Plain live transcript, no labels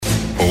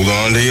Hold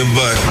on to your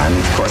butt. I'm,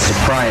 of course,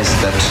 surprised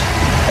that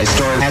a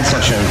story had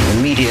such an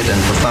immediate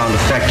and profound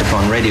effect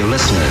upon radio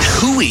listeners.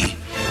 Hooey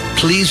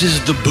pleases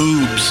the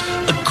boobs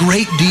a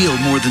great deal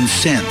more than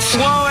sense.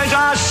 Woe is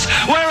us!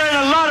 We're in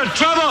a lot of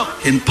trouble!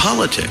 In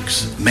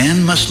politics,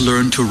 man must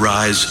learn to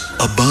rise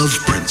above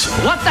principle.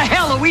 What the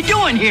hell are we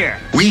doing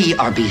here? We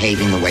are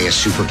behaving the way a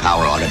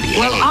superpower ought to behave.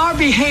 Well, our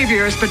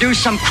behavior has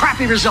produced some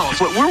crappy results.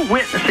 What we're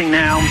witnessing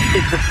now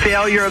is the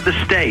failure of the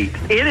state.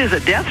 It is a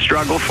death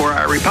struggle for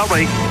our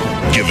republic.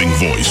 Giving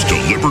voice to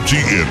liberty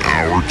in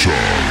our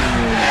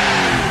time.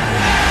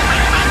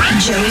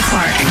 Joey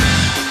Clark.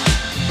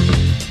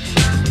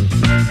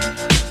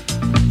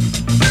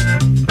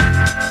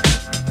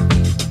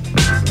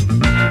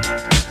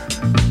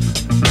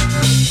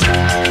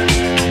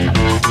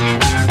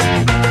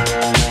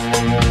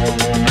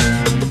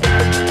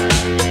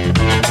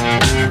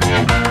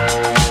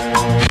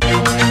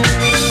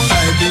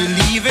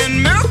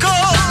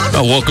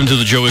 Welcome to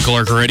the Joey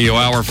Clark Radio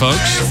Hour,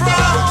 folks.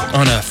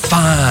 On a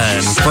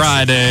fine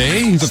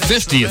Friday, the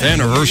 50th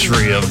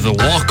anniversary of the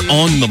Walk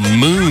on the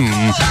Moon.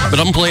 But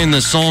I'm playing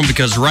this song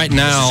because right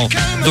now,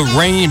 the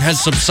rain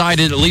has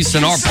subsided, at least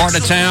in our part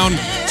of town.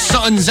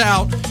 Sun's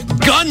out,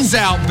 guns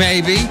out,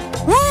 baby.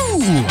 Woo!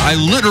 I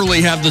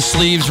literally have the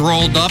sleeves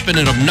rolled up in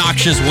an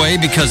obnoxious way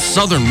because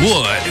Southern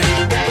would.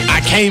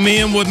 I came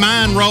in with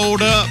mine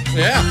rolled up.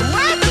 Yeah.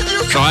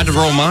 So I had to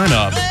roll mine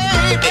up.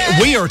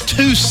 We are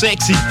two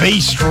sexy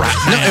beasts right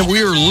now. No, and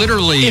we are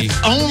literally...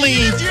 If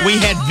only we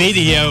had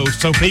video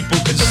so people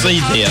could see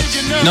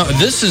this. No,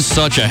 this is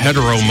such a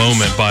hetero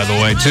moment, by the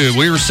way, too.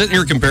 We were sitting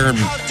here comparing,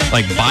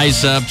 like,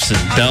 biceps and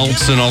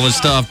belts and all this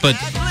stuff, but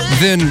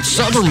then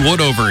Southern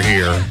Wood over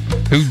here,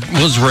 who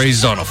was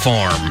raised on a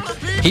farm,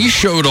 he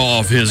showed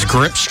off his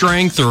grip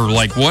strength or,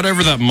 like,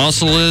 whatever that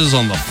muscle is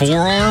on the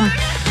forearm.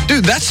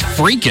 Dude, that's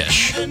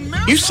freakish.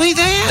 You see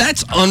that?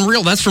 That's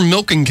unreal. That's from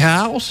milking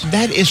cows?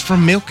 That is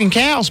from milking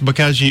cows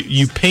because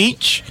you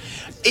pinch.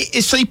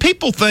 See,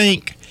 people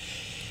think,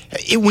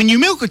 when you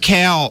milk a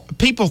cow,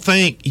 people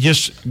think you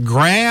just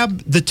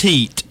grab the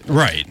teat.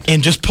 Right.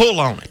 And just pull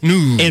on it.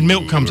 And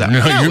milk comes out. No,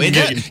 you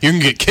can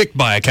get kicked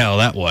by a cow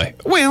that way.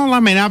 Well, I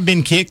mean, I've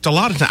been kicked a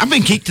lot of times. I've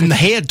been kicked in the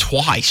head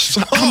twice.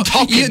 I'm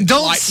talking you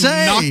don't like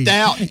say. Knocked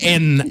out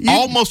and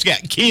almost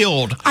got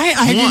killed.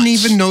 I didn't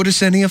even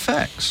notice any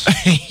effects.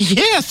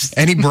 Yes.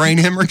 Any brain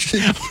hemorrhage?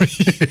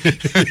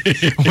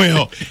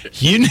 Well,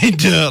 you need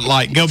to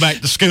like go back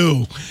to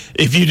school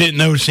if you didn't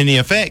notice any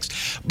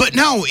effects. But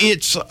no,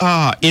 it's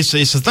a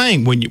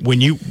thing when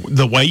you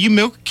the way you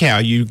milk a cow,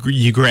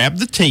 you grab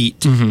the teat.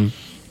 Mm-hmm.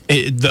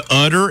 The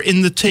udder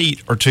and the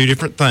teat are two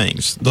different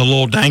things. The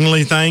little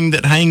dangly thing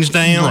that hangs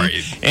down.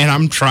 Right. And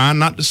I'm trying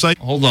not to say.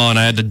 Hold on,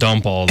 I had to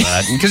dump all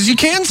that because you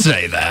can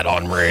say that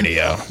on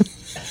radio.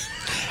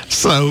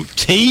 So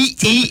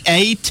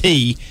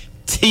T-E-A-T,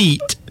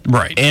 teat.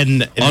 Right.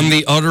 And on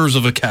the udders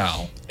of a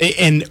cow.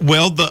 And,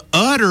 well, the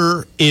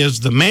udder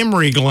is the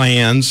mammary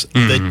glands.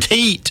 Mm-hmm. The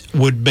teat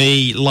would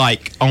be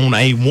like on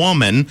a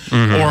woman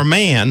or a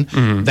man.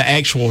 Mm-hmm. The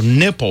actual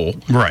nipple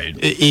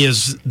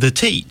is the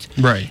teat.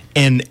 Right.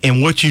 And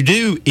what you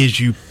do is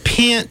you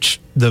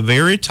pinch the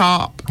very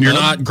top. You're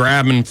not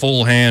grabbing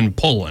full hand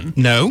pulling.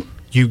 No.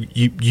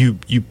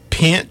 You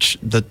pinch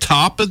the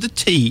top of the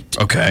teat.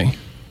 Okay.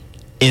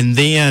 And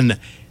then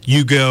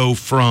you go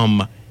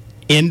from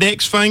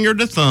index finger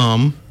to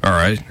thumb. All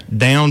right.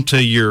 Down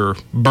to your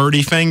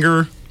birdie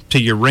finger,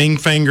 to your ring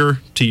finger,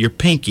 to your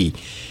pinky,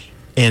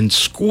 and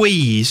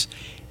squeeze,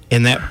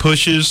 and that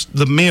pushes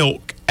the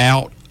milk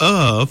out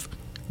of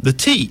the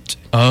teat.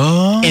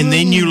 Oh. And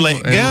then you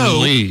let go. And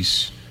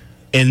release.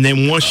 And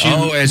then once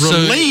you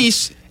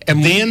release,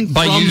 and then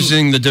by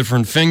using the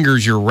different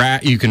fingers,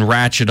 you can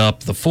ratchet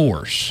up the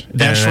force.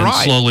 That's right.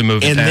 And slowly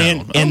move it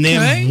down. And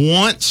then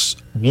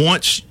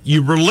once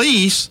you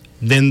release,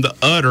 then the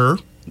udder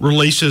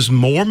releases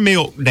more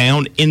milk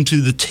down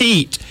into the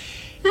teat.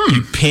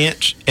 You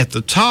pinch at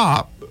the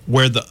top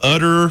where the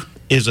udder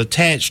is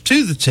attached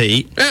to the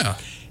teat. Yeah.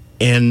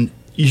 And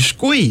you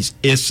squeeze.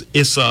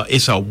 It's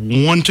a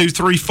 1, 2,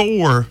 3,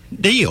 4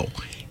 deal.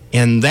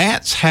 And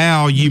that's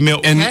how you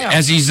milk And cows.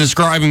 as he's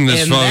describing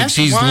this, folks,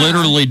 he's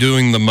literally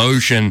doing the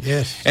motion.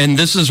 Yes. And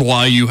this is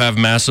why you have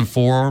massive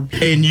forearms.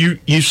 And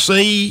you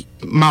see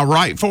my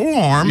right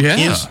forearm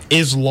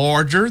is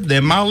larger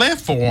than my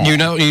left forearm. You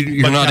know,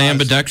 you're not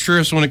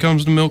ambidextrous when it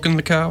comes to milking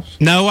the cows?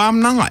 No,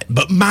 I'm not.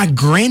 But my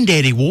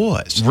granddaddy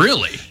was.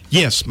 Really?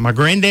 Yes, my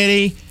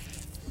granddaddy,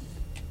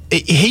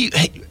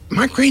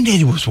 my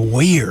granddaddy was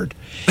weird.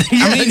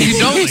 I mean, you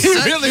don't. He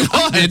really was.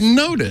 I didn't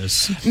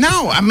notice.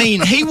 No, I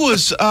mean, he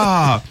was.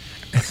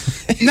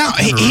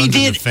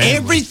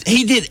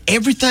 He did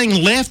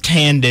everything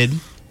left-handed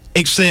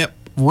except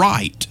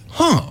right.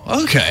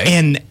 Huh. Okay.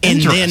 And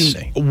then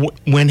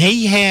when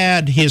he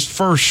had his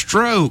first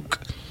stroke,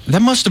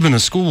 that must have been a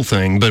school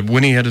thing. But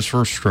when he had his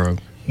first stroke.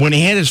 When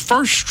he had his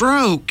first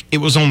stroke, it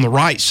was on the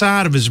right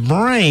side of his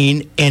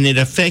brain, and it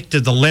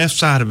affected the left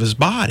side of his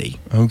body.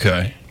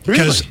 Okay.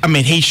 Because, I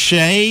mean, he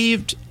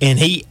shaved, and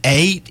he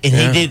ate, and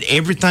he did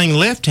everything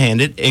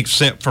left-handed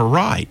except for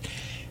right.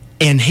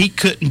 and he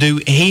couldn't do.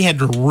 He had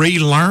to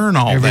relearn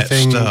all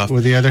everything that stuff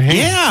with the other hand.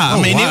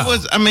 Yeah,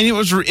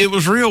 it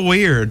was real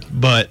weird.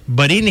 But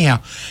anyhow,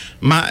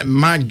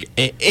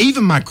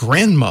 even my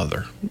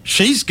grandmother,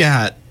 she's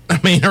got. I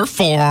mean, her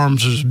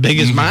forearms are as big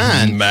as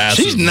mine.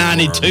 Massive She's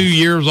 92 forearms.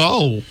 years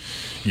old.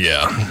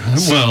 Yeah.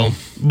 Well,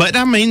 but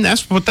I mean,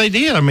 that's what they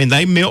did. I mean,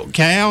 they milked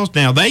cows.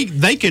 Now they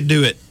could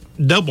do it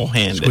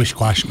double-handed. Squish,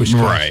 squash, squish,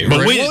 squash. Right.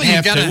 But we Well, didn't you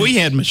have gotta- to. We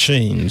had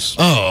machines.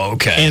 oh,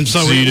 okay. And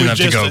so, you it didn't was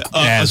have to just go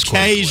as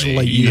occasionally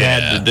quickly. you Yeah.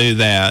 had to do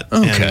that.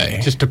 Okay.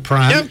 And- Just to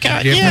prime.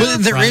 Okay, Yeah, yeah.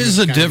 But there is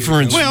a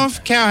difference. well, if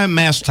a cow had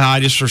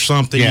mastitis or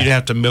something, Yeah. you'd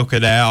have to milk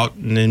it out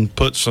and then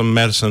put some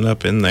medicine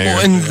up in there.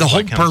 Well, and the that whole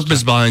kind of purpose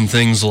stuff. behind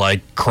things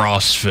like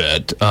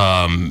CrossFit,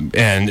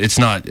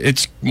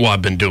 and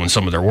I've been doing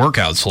some of their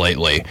workouts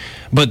lately,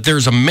 but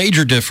there's a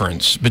major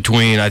difference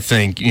between, I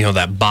think,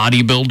 that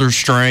bodybuilder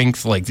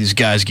strength, like these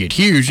guys get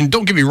huge, and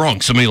don't get me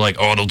wrong, somebody like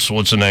Arnold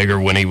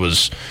Schwarzenegger when he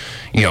was,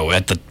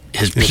 at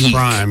his peak,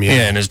 prime,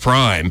 yeah. in his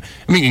prime.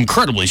 I mean,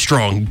 incredibly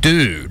strong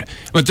dude.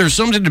 But there's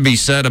something to be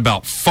said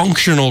about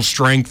functional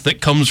strength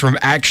that comes from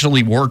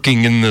actually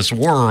working in this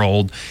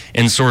world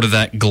and sort of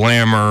that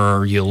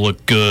glamour, you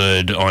look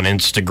good on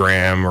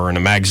Instagram or in a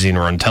magazine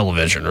or on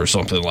television or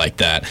something like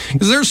that.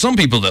 Because there's some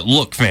people that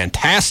look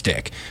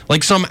fantastic.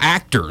 Like some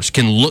actors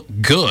can look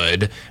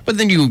good, but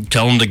then you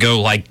tell them to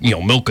go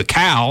milk a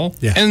cow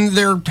Yeah. and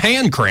their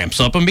hand cramps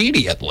up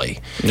immediately.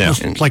 Yeah.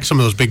 It's like some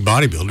of those big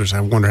bodybuilders.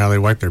 I wonder how they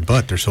wipe their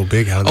butt. They're so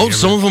big. How do they ever-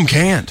 Some of them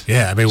can't.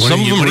 Yeah, I mean,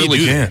 some of them what do you really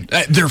do can.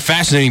 They're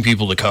fascinating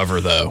people to cover,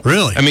 though.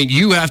 Really? I mean,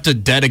 you have to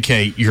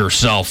dedicate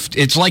yourself.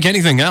 It's like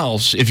anything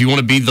else. If you want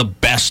to be the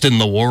best in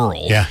the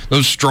world, Yeah.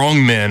 those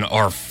strong men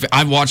are.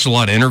 I've watched a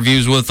lot of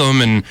interviews with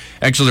them, and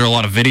actually, there are a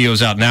lot of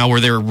videos out now where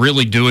they're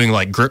really doing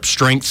like grip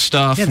strength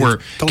stuff. Yeah, they where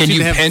don't can seem you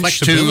to have pinch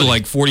two flexibility.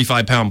 like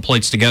 45-pound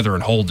plates together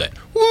and hold it?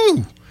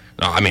 Woo!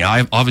 I mean,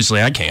 I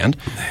can,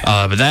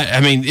 but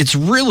it's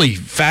really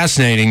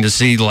fascinating to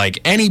see like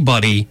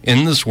anybody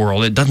in this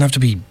world. It doesn't have to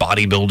be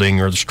bodybuilding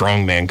or the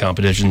strongman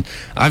competition.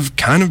 I've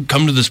kind of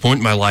come to this point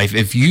in my life.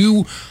 If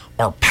you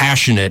are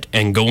passionate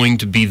and going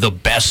to be the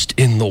best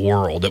in the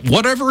world at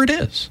whatever it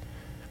is,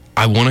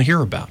 I want to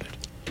hear about it.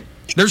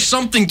 There's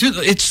something to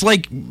it's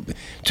like,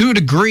 to a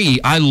degree,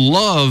 I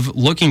love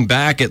looking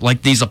back at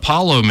like these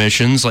Apollo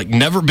missions, like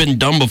never been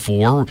done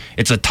before.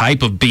 It's a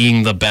type of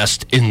being the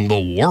best in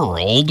the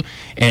world,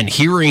 and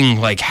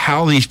hearing like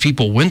how these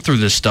people went through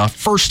this stuff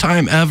first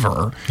time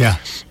ever. Yeah.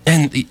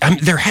 And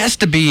there has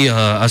to be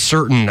a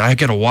certain, I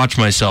got to watch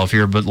myself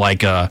here, but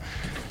like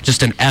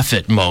just an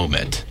effort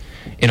moment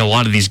in a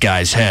lot of these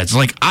guys' heads.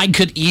 Like, I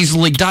could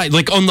easily die.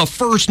 Like, on the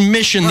first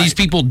mission, these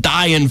people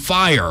die in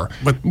fire,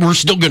 but we're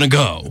still going to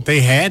go. They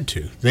had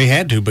to. They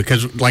had to,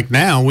 because like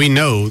now we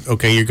know,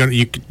 okay,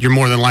 you're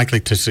more than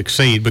likely to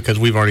succeed because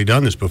we've already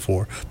done this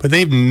before. But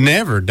they've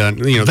never done.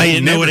 They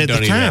didn't know never it at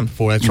done the any of that time.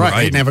 before. That's right.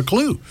 They didn't have a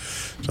clue.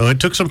 So it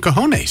took some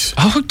cojones.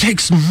 Oh, it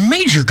takes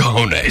major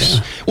cojones.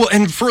 Yeah. Well,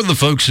 and for the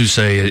folks who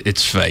say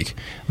it's fake,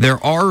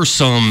 there are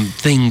some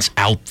things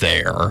out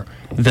there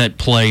that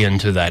play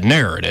into that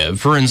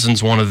narrative. For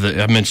instance,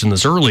 I mentioned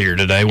this earlier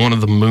today, one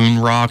of the moon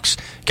rocks,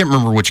 I can't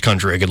remember which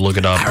country, I could look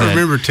it up. I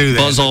remember too.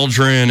 Buzz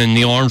Aldrin and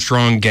Neil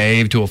Armstrong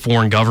gave to a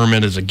foreign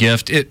government as a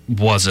gift. It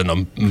wasn't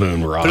a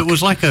moon rock. But it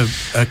was like a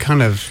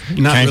kind of,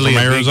 not Came really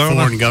from a big Arizona?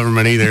 foreign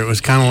government either. It was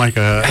kind of like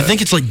I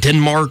think it's like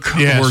Denmark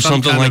or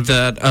something like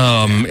that.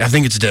 I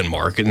think it's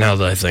Denmark, now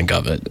that I think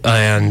of it.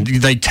 And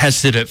they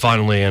tested it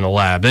finally in a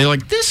lab. They're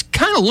like, this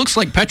kind of looks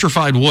like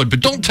petrified wood, but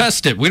don't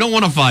test it. We don't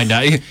want to find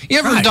out. You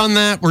ever done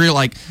that where you're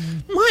like,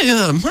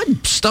 my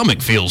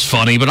stomach feels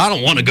funny, but I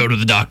don't want to go to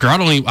the doctor. I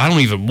don't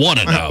even want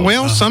to know.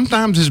 Well,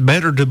 sometimes it's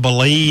better to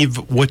believe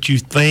what you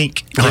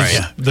think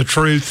is the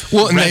truth,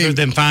 rather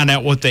than find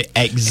out what the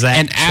exact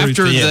and truth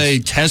after is. they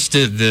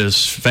tested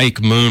this fake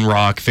moon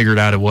rock, figured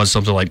out it was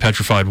something like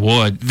petrified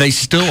wood, they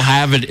still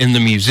have it in the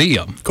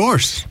museum. Of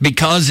course.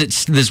 Because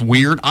it's this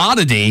weird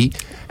oddity.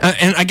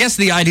 And I guess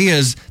the idea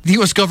is the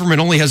U.S. government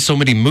only has so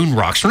many moon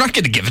rocks. We're not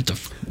going to give it to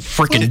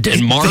frickin'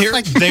 Denmark.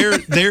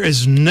 There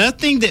is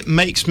nothing that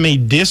makes me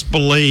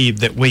disbelieve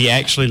that we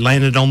actually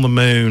landed on the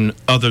moon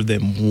other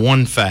than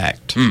one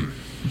fact.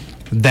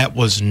 That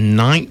was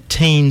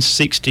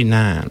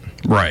 1969.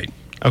 Right.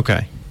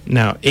 Okay.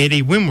 Now,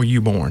 Eddie, when were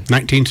you born?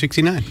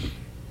 1969.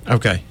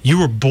 Okay. You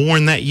were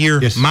born that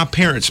year? Yes. My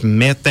parents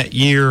met that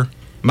year.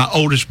 My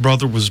oldest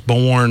brother was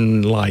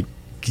born like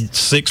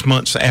 6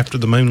 months after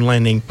the moon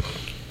landing.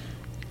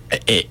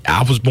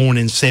 I was born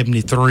in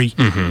 73.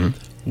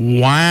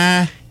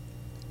 Why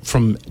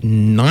from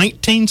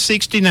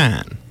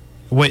 1969?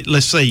 Wait,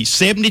 let's see.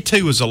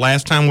 72 was the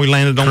last time we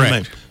landed on the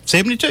moon.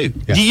 72.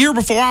 Yeah. The year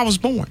before I was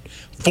born.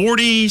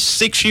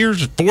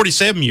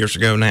 47 years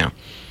ago now.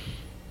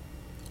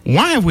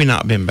 Why have we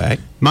not been back?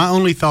 My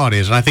only thought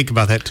is, and I think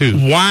about that too,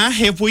 why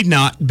have we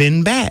not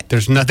been back?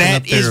 there's nothing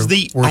that up there is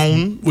the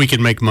we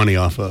can make money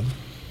off of.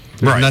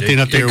 There's nothing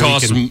up there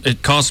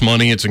It costs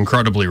money. It's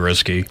incredibly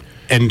risky.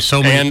 And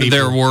so many people.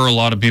 There were a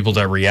lot of people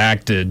that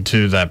reacted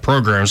to that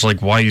program. It's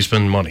like, why are you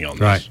spending money on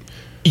this? Right.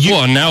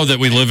 Well, now that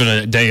we live in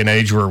a day and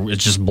age where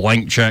it's just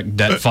blank check,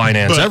 debt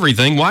finance,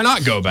 everything, why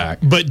not go back?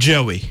 But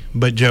Joey,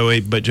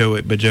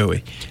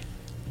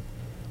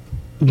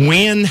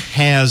 when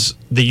has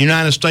the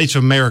United States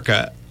of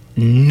America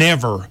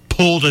never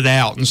pulled it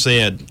out and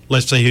said,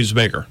 let's see who's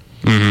bigger?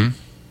 Mm-hmm.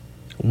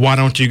 Why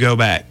don't you go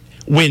back?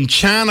 When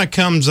China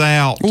comes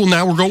out... Well,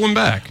 now we're going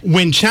back.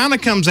 When China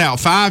comes out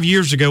 5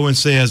 years ago and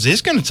says,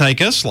 it's going to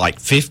take us like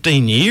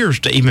 15 years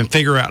to even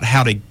figure out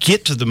how to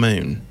get to the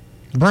moon.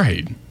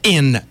 Right.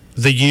 In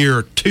the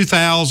year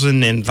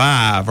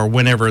 2005 or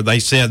whenever they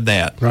said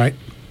that. Right.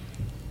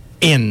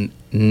 In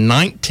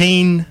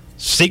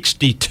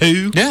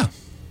 1962. Yeah.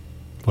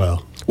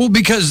 Well,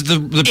 because the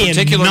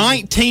particular... In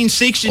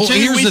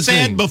 1962, we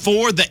said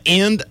before the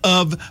end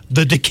of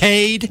the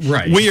decade,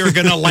 we are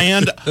going to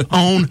land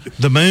on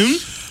the moon.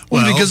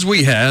 Well, because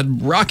we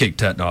had rocket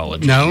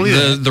technology. Not only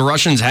the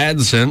Russians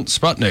had sent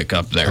Sputnik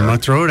up there. I'm going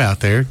to throw it out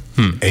there.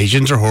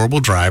 Asians are horrible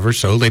drivers,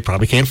 so they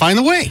probably can't find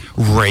the way.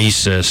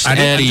 Racist.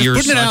 Eddie, you're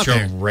such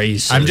a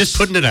racist. I'm just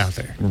putting it out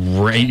there.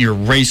 You're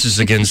racist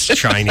against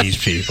Chinese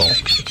people.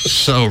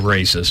 So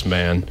racist,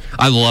 man.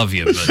 I love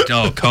you,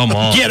 but come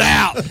on. Get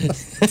out.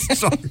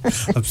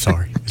 I'm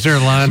sorry. Is there a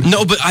line?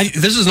 No, but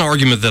this is an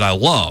argument that I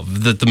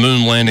love, that the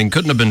moon landing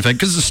couldn't have been fake,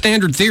 because the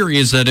standard theory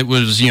is that it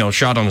was,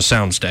 shot on a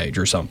soundstage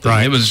or something.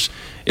 Right.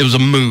 It was a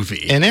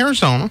movie. In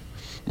Arizona.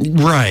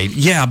 Right,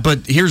 yeah,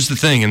 but here's the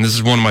thing, and this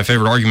is one of my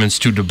favorite arguments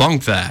to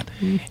debunk that,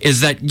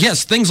 is that,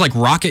 yes, things like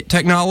rocket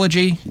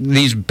technology,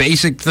 these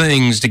basic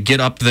things to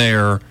get up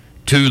there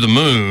to the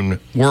moon,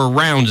 were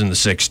around in the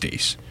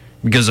 60s.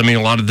 Because, a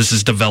lot of this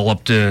is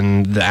developed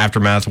in the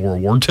aftermath of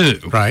World War II.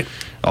 Right.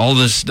 All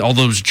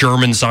those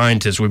German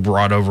scientists we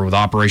brought over with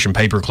Operation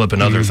Paperclip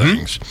and other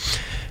things.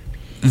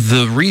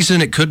 The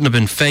reason it couldn't have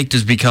been faked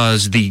is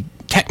because the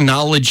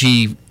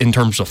technology in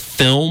terms of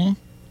film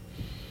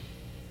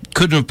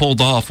couldn't have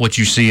pulled off what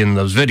you see in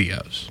those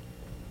videos.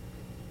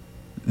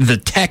 The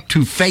tech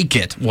to fake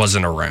it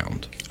wasn't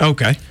around.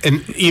 Okay.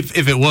 And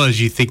if it was,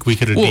 you think we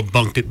could have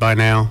debunked it by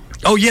now?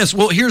 Oh, yes.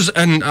 Well,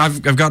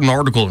 I've got an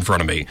article in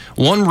front of me.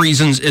 One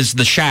reason is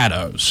the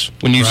shadows.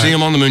 When you see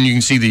them on the moon, you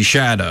can see these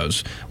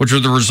shadows, which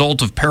are the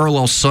result of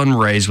parallel sun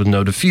rays with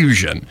no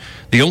diffusion.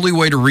 The only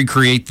way to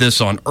recreate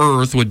this on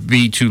Earth would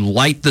be to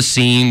light the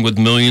scene with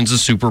millions of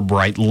super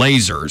bright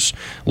lasers.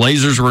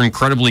 Lasers were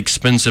incredibly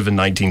expensive in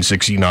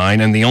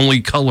 1969, and the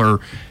only color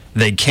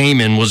they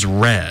came in was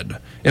red.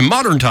 In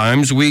modern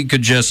times, we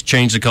could just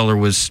change the color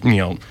with,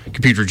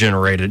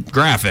 computer-generated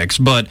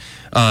graphics. But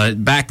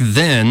back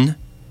then,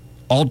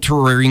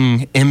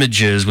 altering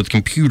images with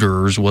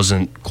computers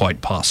wasn't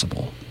quite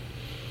possible.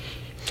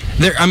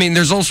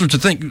 There's all sorts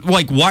of things.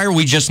 Like, why are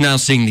we just now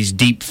seeing these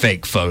deep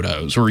fake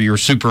photos where you're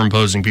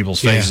superimposing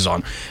people's faces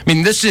on?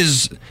 This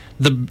is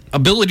the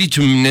ability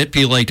to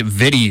manipulate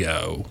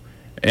video.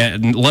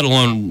 And let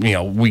alone,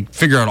 we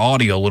figured out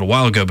audio a little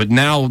while ago, but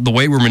now the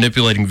way we're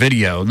manipulating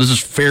video, this is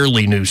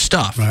fairly new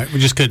stuff. Right, we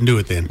just couldn't do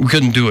it then. We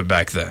couldn't do it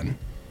back then.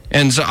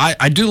 And so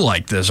I do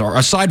like this.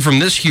 Aside from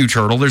this huge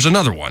hurdle, there's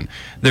another one.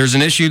 There's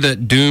an issue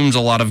that dooms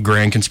a lot of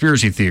grand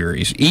conspiracy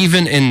theories.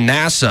 Even if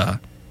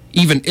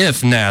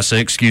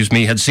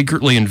NASA, had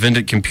secretly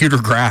invented computer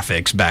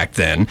graphics back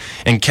then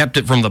and kept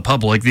it from the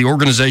public, the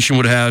organization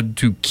would have had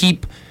to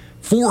keep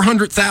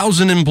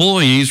 400,000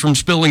 employees from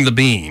spilling the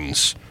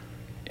beans.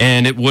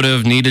 And it would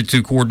have needed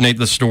to coordinate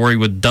the story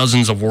with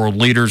dozens of world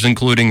leaders,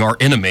 including our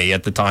enemy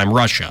at the time,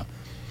 Russia.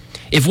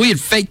 If we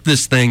had faked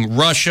this thing,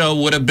 Russia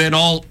would have been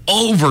all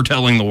over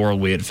telling the world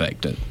we had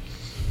faked it.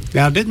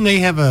 Now, didn't they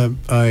have a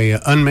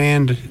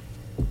unmanned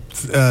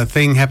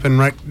thing happen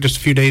right just a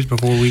few days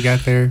before we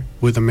got there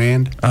with a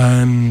manned?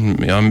 I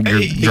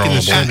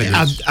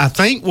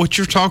think what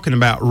you're talking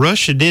about,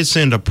 Russia did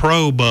send a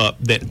probe up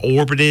that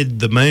orbited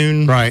the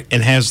moon, right,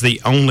 and has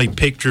the only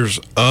pictures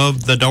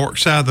of the dark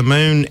side of the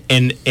moon.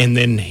 And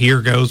then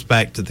here goes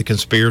back to the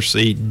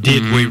conspiracy: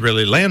 did we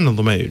really land on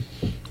the moon?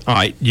 All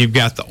right, you've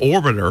got the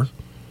orbiter.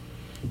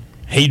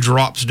 He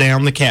drops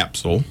down the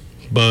capsule.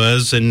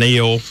 Buzz and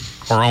Neil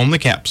are on the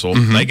capsule.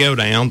 They go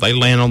down. They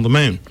land on the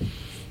moon.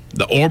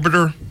 The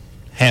orbiter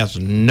has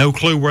no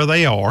clue where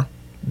they are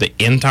the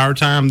entire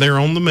time they're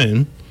on the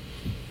moon.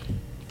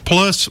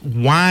 Plus,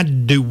 why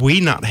do we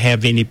not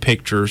have any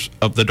pictures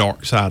of the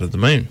dark side of the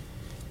moon?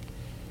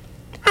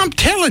 I'm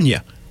telling you,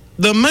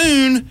 the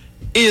moon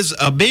is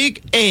a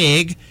big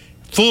egg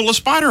full of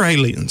spider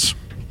aliens.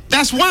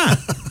 That's why.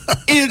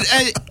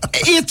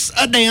 It's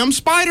a damn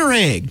spider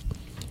egg.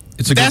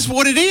 That's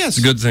what it is. It's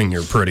a good thing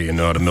you're pretty and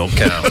know how to milk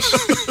cows.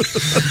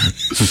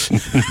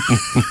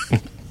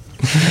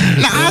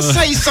 Now, I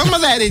say some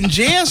of that in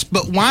jest,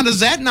 but why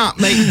does that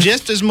not make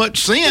just as much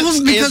sense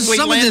because as we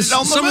landed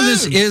on the moon? Some of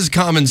this is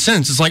common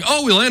sense. It's like,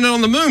 we landed on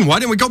the moon. Why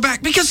didn't we go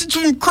back? Because it's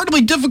incredibly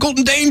difficult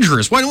and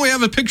dangerous. Why don't we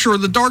have a picture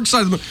of the dark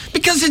side of the moon?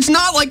 Because it's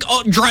not like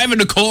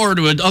driving a car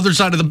to the other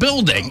side of the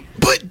building.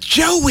 But,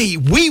 Joey,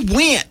 we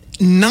went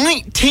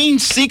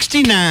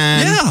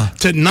 1969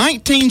 to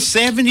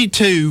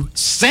 1972,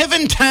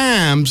 7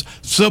 times,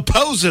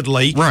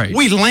 supposedly,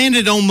 we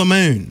landed on the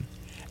moon.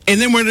 And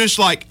then we're just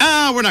like,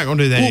 we're not going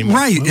to do that anymore.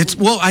 Right.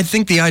 I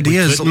think the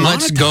idea is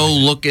let's go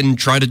look and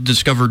try to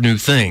discover new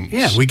things.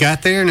 Yeah, we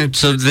got there, and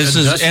it's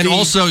and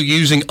also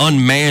using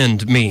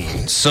unmanned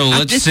means. So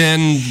let's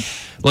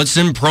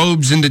send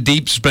probes into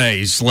deep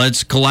space.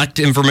 Let's collect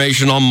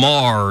information on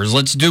Mars.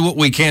 Let's do what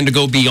we can to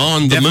go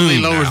beyond the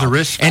moon. Lowers the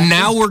risk factor. And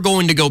now we're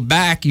going to go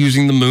back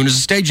using the moon as a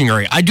staging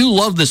area. I do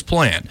love this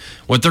plan.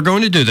 What they're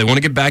going to do, they want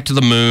to get back to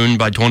the moon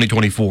by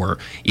 2024.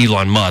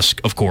 Elon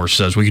Musk, of course,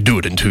 says we could do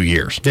it in 2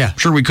 years. Yeah.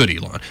 Sure, we could,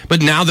 Elon.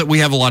 But now that we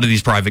have a lot of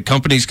these private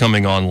companies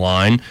coming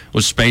online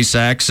with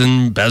SpaceX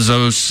and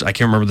Bezos, I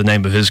can't remember the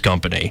name of his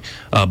company,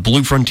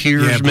 Blue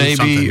Frontiers, maybe?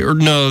 Something. Or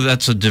no,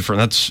 that's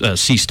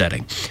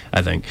seasteading,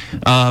 I think.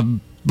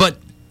 But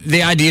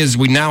the idea is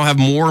we now have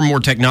more and more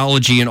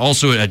technology and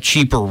also at a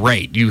cheaper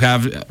rate. You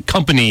have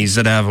companies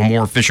that have a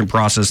more efficient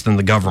process than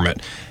the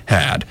government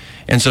had.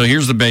 And so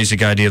here's the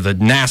basic idea that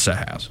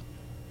NASA has.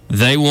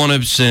 They want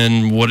to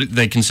send what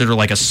they consider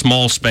like a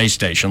small space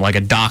station, like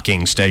a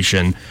docking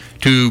station,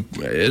 to,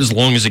 as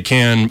long as it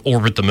can,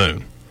 orbit the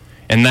moon.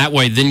 And that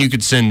way, then you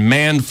could send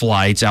manned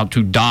flights out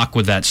to dock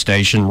with that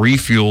station,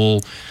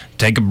 refuel,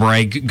 take a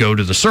break, go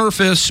to the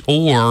surface,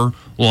 or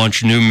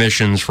launch new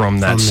missions from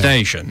that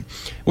station,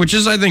 which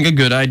is, I think, a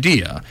good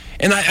idea.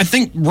 And I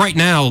think right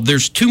now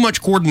there's too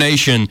much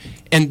coordination,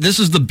 and this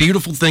is the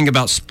beautiful thing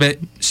about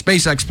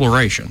space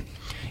exploration,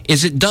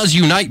 is it does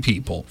unite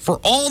people. For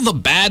all the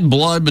bad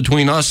blood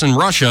between us and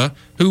Russia,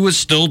 who was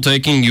still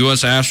taking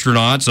U.S.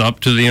 astronauts up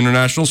to the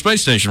International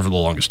Space Station for the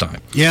longest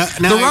time. Yeah,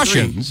 the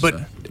Russians. But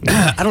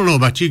I don't know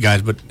about you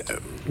guys, but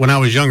when I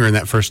was younger and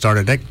that first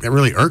started, that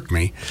really irked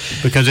me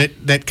because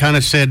that kind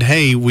of said,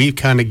 hey, we've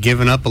kind of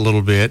given up a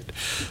little bit.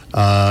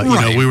 Right.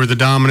 You know, we were the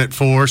dominant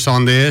force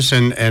on this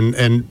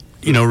and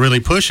you know, really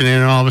pushing it,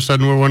 and all of a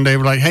sudden one day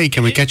we're like, hey,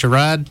 can we catch a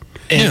ride?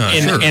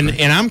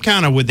 And I'm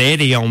kind of with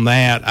Eddie on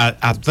that.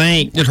 I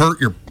think it hurt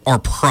our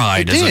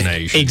pride as a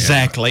nation.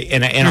 Exactly.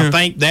 Yeah. And I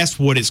think that's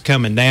what it's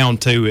coming down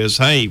to is,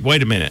 hey,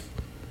 wait a minute.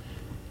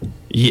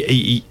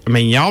 I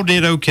mean, y'all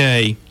did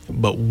okay,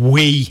 but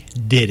we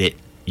did it.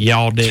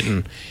 Y'all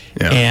didn't.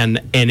 Yeah. And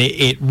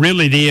it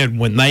really did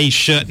when they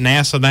shut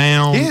NASA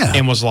down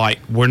and was like,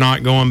 we're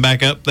not going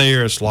back up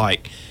there. It's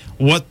like,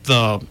 what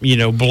the,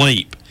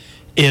 bleep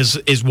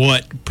is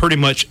what pretty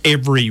much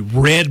every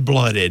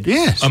red-blooded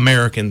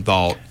American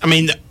thought. I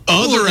mean, the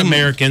other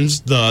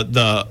Americans,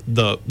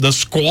 the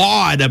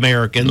squad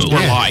Americans were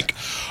like,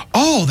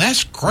 oh,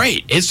 that's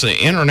great. It's an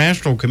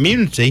international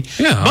community.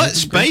 Yeah, but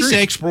space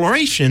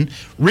exploration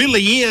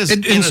really is.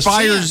 It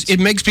inspires, it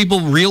makes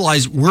people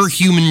realize we're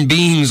human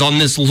beings on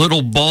this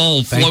little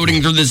ball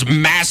floating through this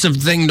massive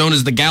thing known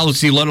as the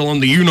galaxy, let alone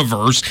the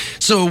universe.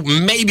 So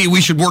maybe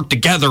we should work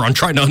together on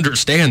trying to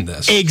understand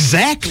this.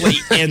 Exactly.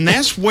 And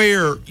that's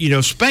where,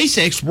 space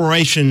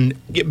exploration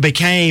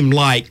became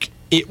like,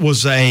 it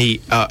was a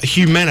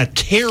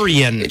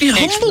humanitarian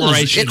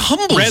exploration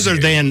rather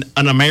than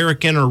an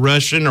American or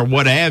Russian or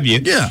what have you.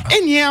 Yeah.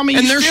 And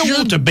you still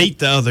want to beat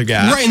the other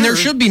guy. Right, and there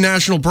should be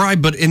national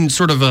pride, but in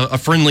sort of a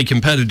friendly,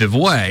 competitive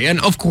way. And,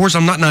 of course,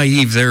 I'm not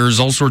naive. There's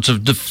all sorts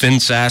of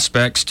defense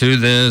aspects to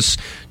this,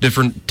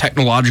 different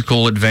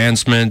technological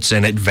advancements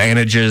and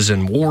advantages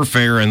in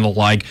warfare and the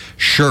like,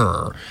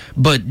 sure.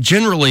 But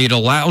generally, it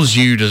allows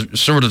you to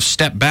sort of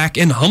step back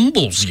and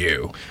humbles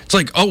you. It's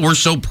like, oh, we're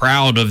so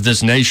proud of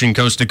this nation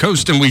coast to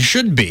coast, and we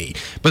should be.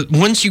 But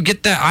once you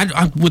get that,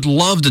 I would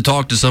love to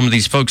talk to some of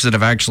these folks that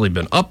have actually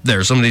been up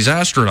there, some of these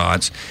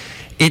astronauts.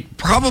 It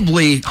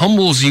probably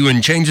humbles you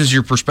and changes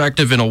your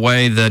perspective in a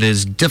way that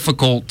is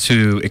difficult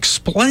to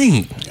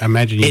explain. I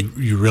imagine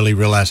you really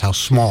realize how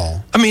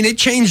small. I mean, it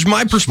changed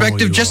my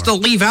perspective just to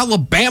leave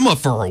Alabama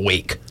for a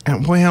week.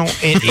 Well,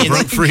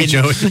 free,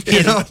 Joey.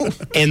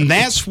 And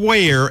that's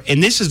where,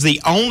 and this is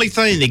the only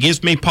thing that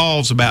gives me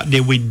pause about,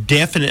 did we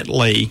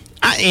definitely,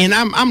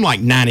 I'm like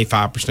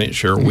 95%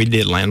 sure we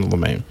did land on the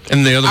moon.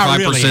 And the other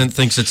 5%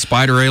 thinks it's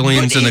spider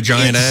aliens and a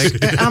giant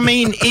egg? I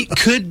mean, it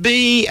could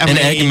be. An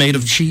egg made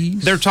of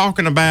cheese? They're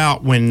talking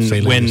about when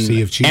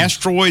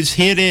asteroids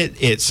hit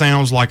it, it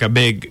sounds like a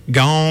big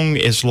gong.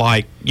 It's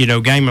like,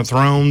 Game of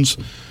Thrones.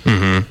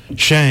 Mm-hmm.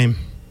 Shame.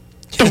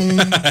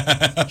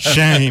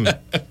 Shame.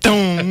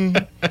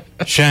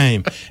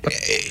 Shame.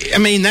 I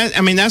mean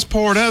that's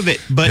part of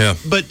it.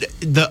 But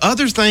the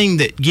other thing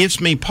that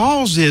gives me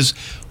pause is,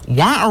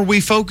 why are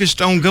we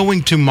focused on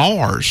going to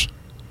Mars?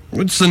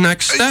 What's the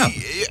next step?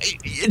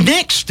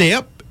 Next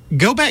step,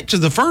 go back to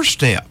the first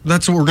step.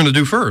 That's what we're going to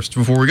do first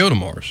before we go to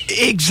Mars.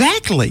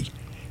 Exactly.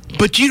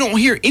 But you don't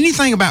hear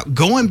anything about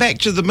going back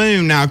to the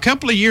moon. Now, a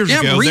couple of years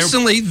ago...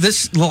 recently,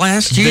 this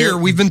last year,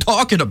 we've been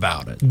talking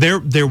about it.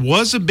 There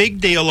was a big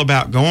deal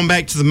about going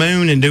back to the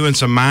moon and doing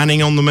some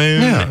mining on the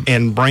moon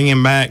and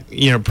bringing back,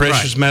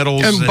 precious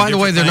metals. And by the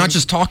way, they're not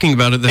just talking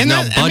about it, they've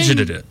now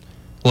budgeted it.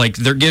 Like,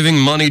 they're giving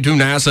money to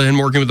NASA and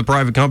working with the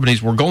private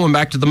companies. We're going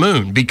back to the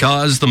moon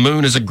because the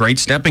moon is a great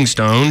stepping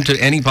stone to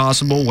any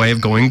possible way of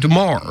going to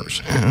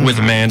Mars with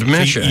a manned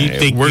mission. You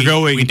think we're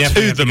going we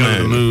definitely to have to go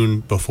to the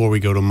moon before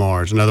we go to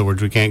Mars. In other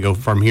words, we can't go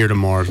from here to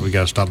Mars. We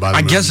got to stop by the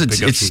moon. I guess and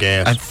pick up some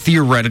gas. it's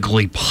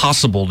theoretically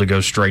possible to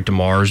go straight to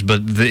Mars,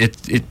 but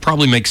it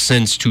probably makes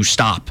sense to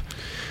stop.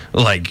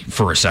 Like,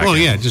 for a second. Well,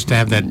 yeah, just to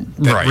have that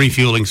Right.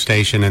 refueling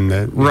station and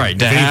the Right,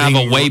 to have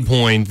a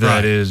waypoint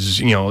that is,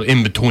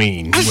 in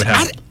between.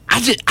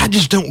 I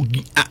just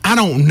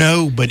don't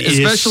know, but it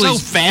is so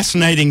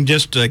fascinating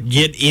just to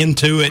get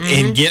into it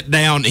and get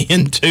down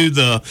into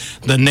the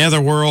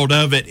netherworld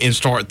of it and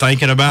start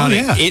thinking about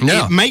it.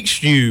 It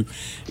makes you,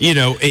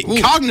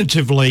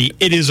 cognitively,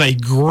 it is a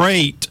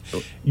great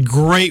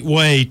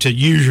way to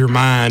use your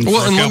mind.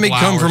 Well, and let me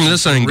come from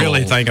this angle.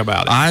 Really think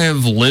about it. I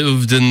have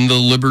lived in the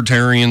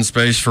libertarian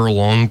space for a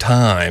long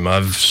time.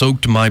 I've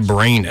soaked my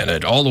brain in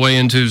it, all the way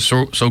into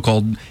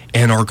so-called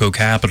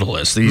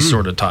anarcho-capitalists, these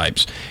sort of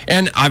types.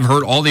 And I've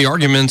heard all the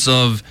arguments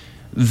of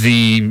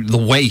the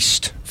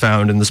waste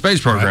found in the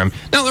space program.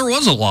 Right. Now, there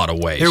was a lot of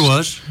waste. There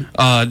was.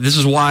 This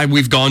is why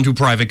we've gone to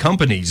private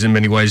companies in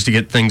many ways to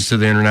get things to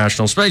the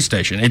International Space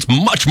Station. It's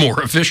much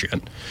more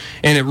efficient,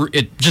 and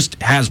it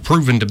just has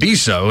proven to be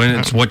so, and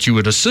it's what you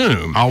would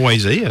assume.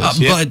 Always is.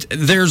 But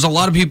there's a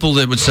lot of people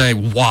that would say,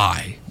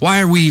 why?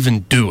 Why are we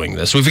even doing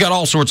this? We've got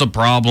all sorts of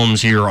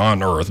problems here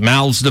on Earth.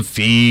 Mouths to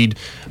feed,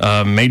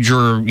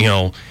 major,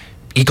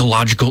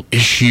 ecological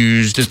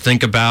issues to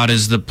think about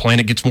as the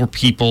planet gets more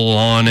people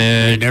on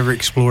it. We never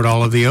explored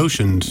all of the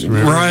oceans.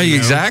 Remember? Right,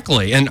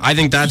 exactly. And I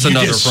think that's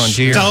another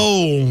frontier.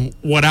 Stole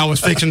what I was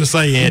fixing to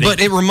say, Eddie. But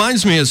it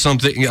reminds me of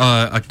something,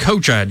 a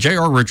coach I had,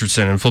 J.R.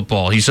 Richardson in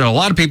football. He said, a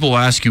lot of people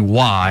ask you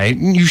why.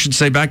 You should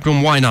say back to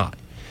them, why not?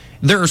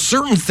 There are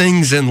certain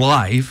things in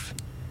life,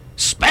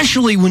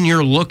 especially when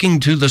you're looking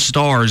to the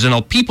stars,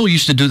 and people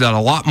used to do that a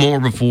lot more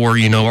before,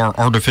 our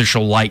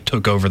artificial light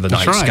took over the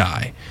night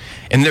sky.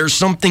 And there's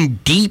something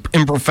deep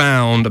and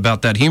profound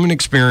about that human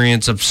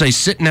experience of, say,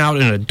 sitting out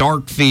in a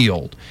dark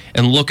field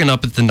and looking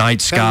up at the night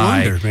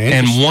sky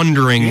and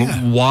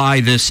wondering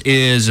why this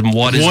is and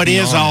what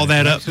is all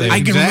that up there.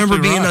 I can remember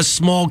being a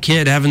small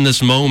kid having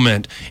this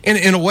moment. And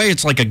in a way,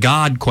 it's like a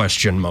God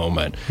question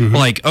moment.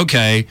 Like,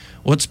 okay,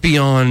 what's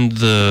beyond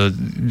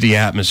the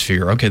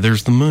atmosphere? Okay,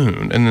 there's the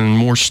moon and then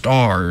more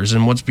stars,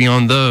 and what's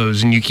beyond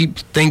those? And you keep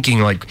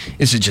thinking, like,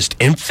 is it just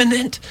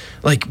infinite?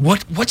 Like,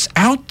 what's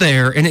out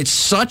there? And it's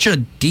such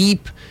a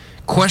deep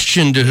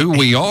question to who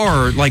we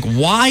are. Like,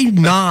 why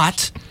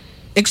not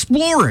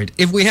explore it?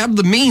 If we have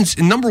the means,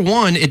 and number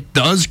one, it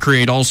does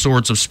create all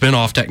sorts of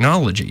spin-off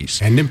technologies.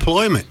 And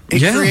employment.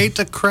 It creates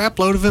a crap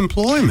load of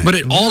employment. But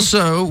it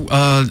also,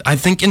 I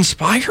think,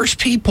 inspires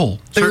people.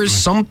 There is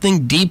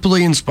something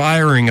deeply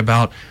inspiring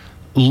about,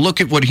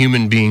 look at what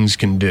human beings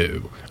can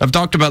do. I've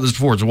talked about this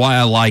before. It's why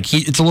I like,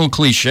 it's a little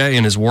cliche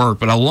in his work,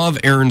 but I love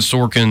Aaron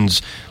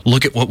Sorkin's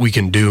look at what we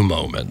can do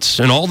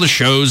moments. In all the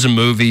shows and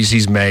movies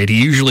he's made,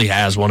 he usually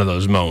has one of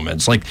those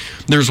moments. Like,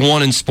 there's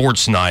one in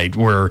Sports Night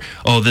where,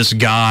 this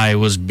guy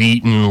was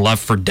beaten,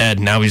 left for dead,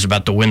 and now he's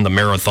about to win the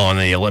marathon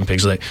in the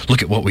Olympics. Like,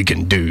 look at what we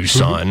can do,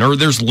 son. Or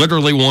there's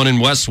literally one in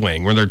West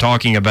Wing where they're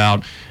talking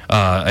about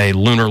a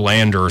lunar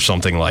lander or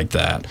something like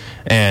that.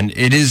 And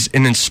it is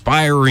an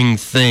inspiring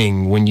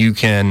thing when you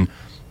can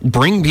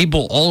bring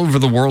people all over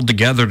the world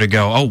together to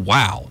go, oh,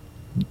 wow,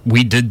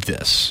 we did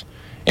this.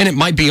 And it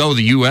might be,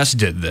 the U.S.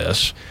 did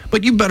this,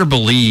 but you better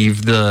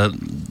believe the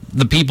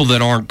people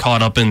that aren't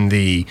caught up in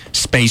the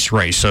space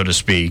race, so to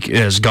speak,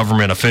 as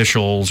government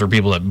officials or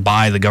people that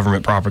buy the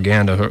government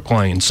propaganda hook,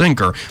 line, and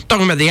sinker. I'm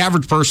talking about the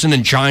average person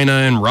in China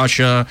and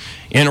Russia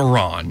and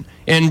Iran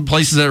and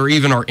places that are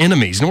even our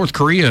enemies. North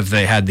Korea, if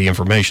they had the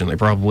information, they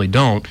probably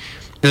don't.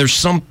 There's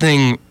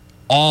something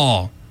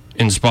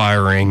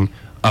awe-inspiring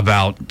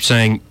about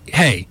saying,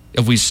 hey,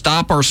 if we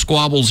stop our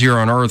squabbles here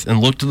on Earth and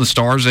look to the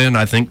stars and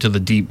I think to the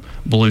deep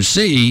blue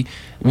sea,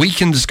 we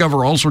can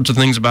discover all sorts of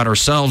things about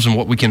ourselves and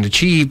what we can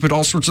achieve, but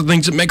all sorts of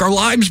things that make our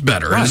lives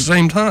better at the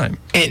same time.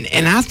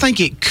 And I think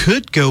it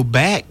could go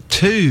back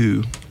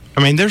to,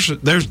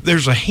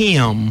 there's a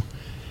hymn,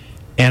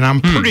 and I'm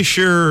pretty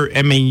sure,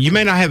 you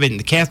may not have it in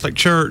the Catholic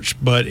Church,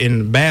 but in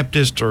the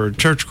Baptist or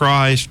Church of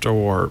Christ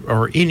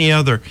or any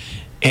other,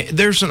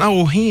 there's an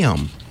old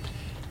hymn.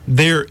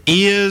 There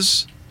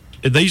is,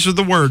 these are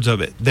the words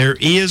of it, there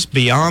is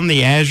beyond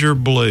the azure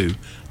blue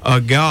a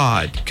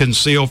God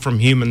concealed from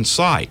human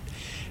sight.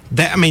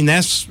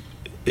 That's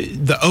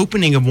the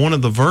opening of one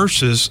of the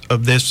verses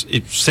of this.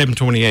 It's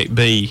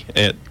 728B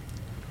at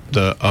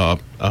the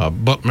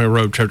Buckner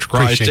Road Church of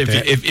Christ.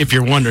 If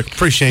you're wondering,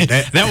 appreciate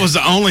that. That was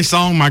the only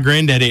song my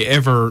granddaddy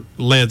ever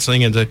led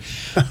singing to.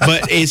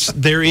 But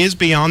there is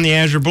beyond the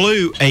azure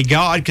blue a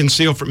God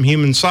concealed from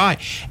human sight,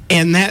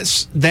 and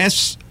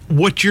that's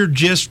what you're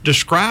just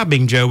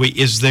describing, Joey.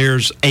 Is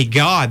there's a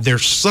God?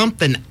 There's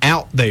something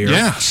out there.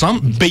 Yeah,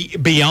 something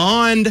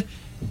beyond.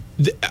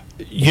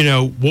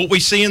 What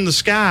we see in the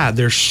sky,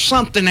 there's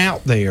something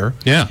out there.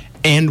 Yeah.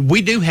 And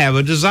we do have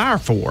a desire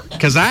for it.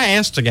 Because I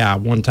asked a guy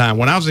one time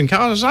when I was in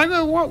college, I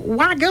go,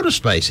 why go to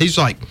space? He's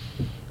like,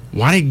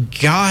 why did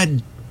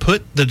God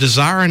put the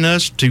desire in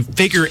us to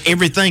figure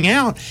everything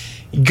out?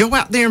 Go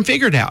out there and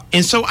figure it out.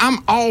 And so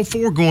I'm all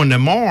for going to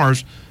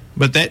Mars,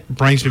 but that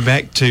brings me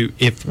back to,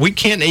 if we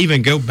can't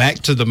even go back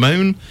to the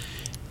moon,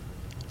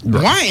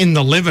 right, why in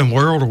the living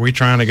world are we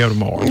trying to go to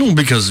Mars? Well,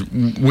 because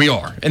we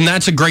are. And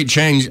that's a great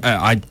change.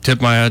 I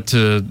tip my hat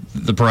to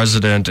the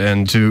president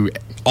and to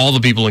all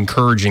the people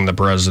encouraging the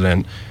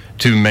president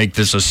to make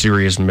this a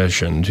serious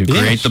mission, to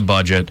create the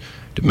budget,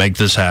 to make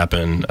this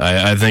happen.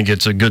 I think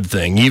it's a good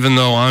thing, even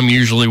though I'm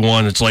usually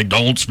one that's like,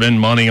 don't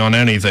spend money on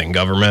anything,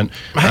 government.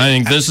 I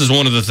think this is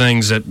one of the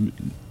things that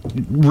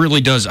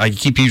really does, I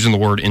keep using the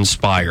word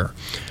inspire,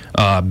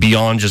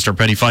 beyond just our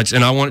petty fights.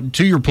 And I want,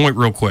 to your point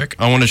real quick,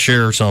 I want to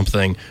share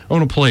something. I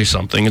want to play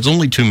something. It's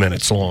only 2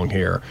 minutes long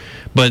here,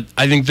 but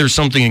I think there's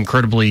something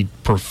incredibly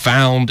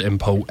profound and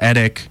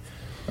poetic,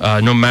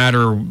 no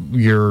matter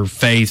your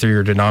faith or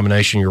your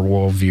denomination, your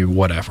worldview,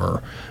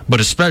 whatever,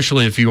 but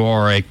especially if you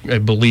are a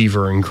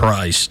believer in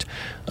Christ,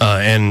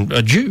 and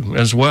a Jew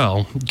as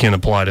well can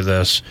apply to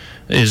this,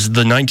 is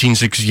the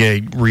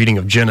 1968 reading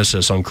of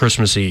Genesis on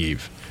Christmas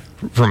Eve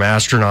from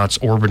astronauts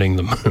orbiting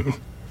the moon.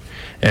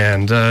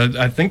 And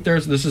I think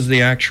this is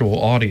the actual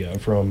audio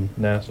from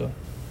NASA.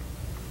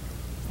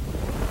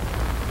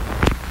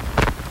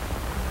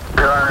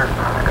 We are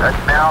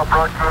now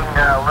approaching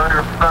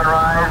lunar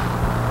sunrise.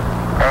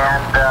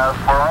 And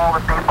for all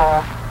the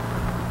people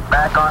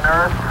back on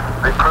Earth,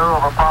 the crew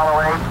of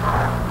Apollo 8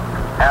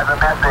 has a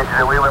message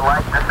that we would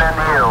like to send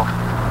to you.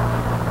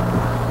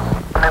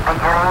 In the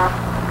beginning,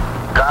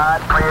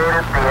 God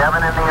created the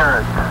heaven and the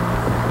earth.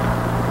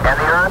 And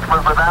the earth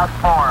was without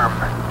form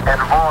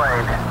and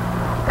void,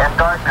 and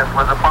darkness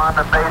was upon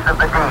the face of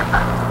the deep.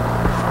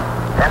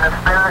 And the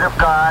Spirit of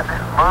God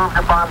moved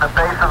upon the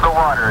face of the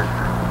waters.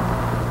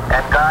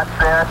 And God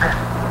said,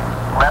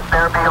 let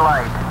there be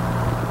light.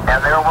 And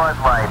there was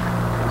light.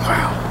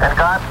 Wow. And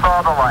God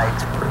saw the light.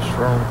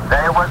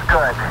 That it was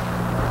good.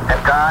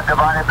 And God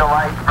divided the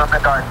light from the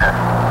darkness.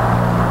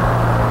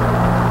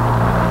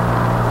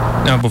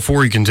 Now,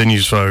 before he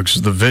continues, folks,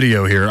 the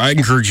video here, I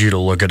encourage you to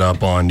look it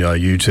up on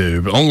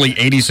YouTube. Only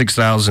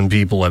 86,000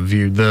 people have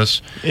viewed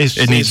this.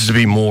 It needs to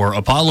be more.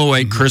 Apollo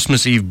 8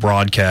 Christmas Eve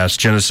broadcast,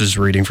 Genesis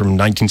reading from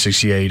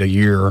 1968, a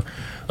year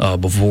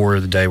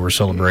before the day we're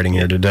celebrating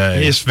here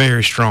today. It's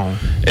very strong.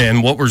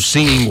 And what we're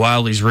seeing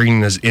while he's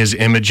reading this is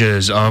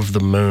images of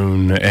the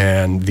moon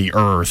and the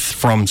earth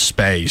from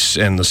space,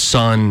 and the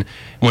sun.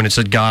 When it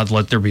said, God,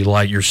 let there be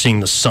light, you're seeing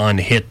the sun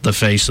hit the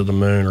face of the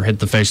moon or hit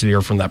the face of the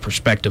earth from that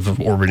perspective of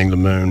orbiting the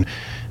moon.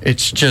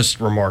 It's just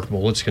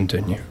remarkable. Let's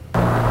continue.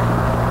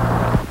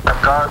 And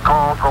God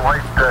called the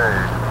light day,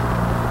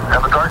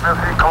 and the darkness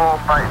he called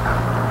night,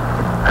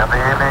 and the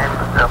evening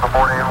and the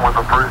morning was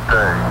the first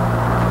day.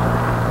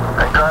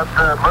 And God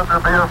said, let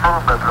there be a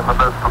firmament in the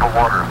midst of the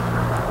waters.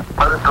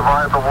 Let it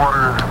divide the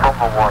waters from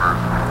the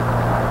waters.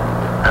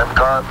 And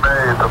God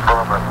made the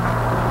firmament,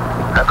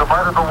 and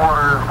divided the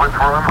waters which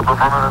were under the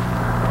firmament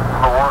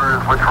from the waters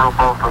which were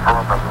above the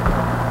firmament.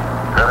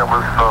 And it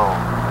was so.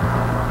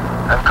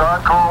 And God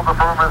called the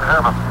firmament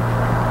heaven,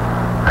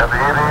 and the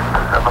evening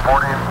and the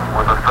morning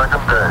was the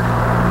second day.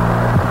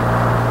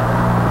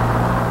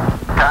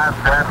 God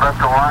said, let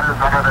the waters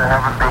under the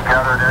heaven be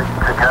gathered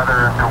together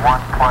into one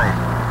place,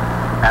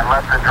 and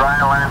let the dry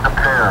land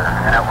appear,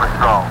 and it was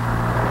so.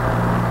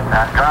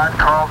 And God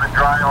called the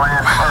dry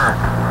land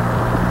earth,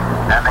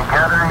 and the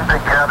gathering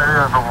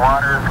together of the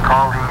waters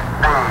called he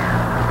seas.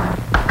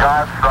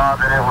 God saw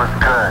that it was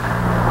good.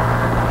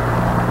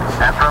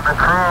 And from the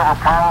crew of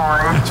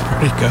Apollo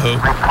 8, we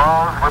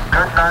close with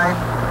good night,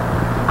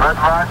 good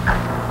luck,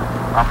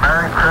 a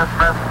Merry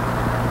Christmas,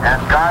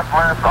 and God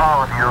bless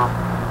all of you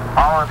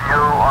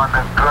on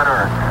this good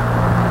earth.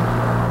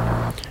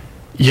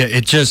 Yeah,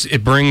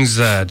 it brings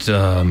that.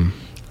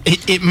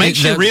 It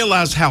makes you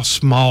realize how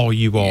small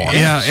you are.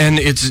 Yeah, and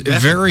it's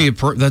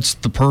that's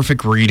the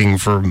perfect reading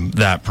from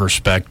that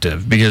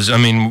perspective, because, I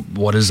mean,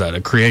 what is that?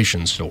 A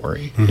creation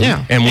story. Mm-hmm.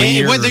 Yeah. And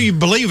whether you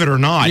believe it or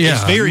not,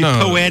 it's very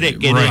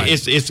poetic, and right.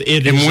 it is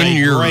a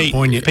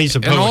great piece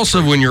of poetry. And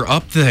also, when you're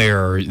up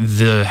there,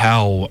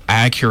 how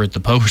accurate the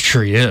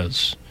poetry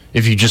is,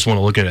 if you just want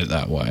to look at it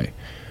that way.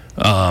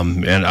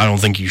 And I don't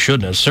think you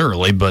should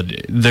necessarily, but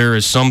there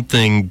is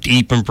something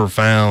deep and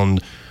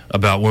profound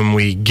about when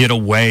we get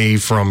away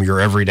from your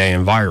everyday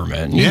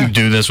environment. You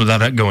do this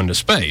without going to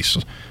space,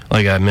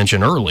 like I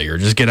mentioned earlier.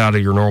 Just get out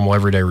of your normal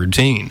everyday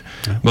routine.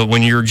 Yeah. But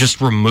when you're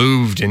just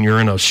removed and you're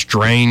in a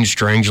strange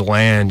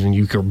land and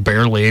you're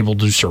barely able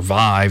to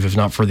survive, if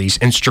not for these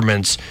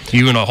instruments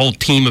you and a whole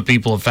team of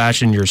people have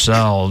fashioned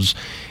yourselves,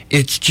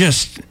 it's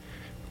just...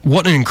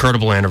 what an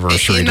incredible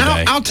anniversary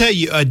today. I'll tell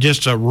you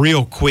just a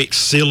real quick,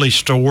 silly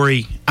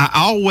story.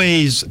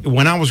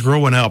 When I was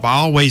growing up, I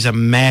always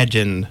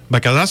imagined,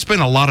 because I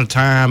spent a lot of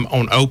time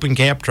on open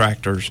cab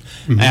tractors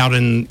out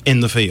in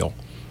the field.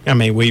 I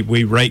mean,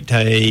 we raked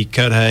hay,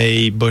 cut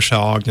hay, bush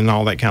hogged, and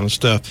all that kind of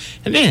stuff.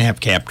 And didn't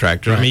have cab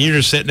tractors. Right. I mean, you're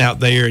just sitting out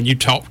there and you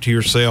talk to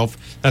yourself.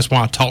 That's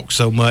why I talk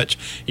so much.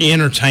 You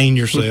entertain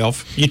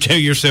yourself. You tell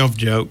yourself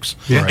jokes.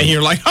 Yeah. And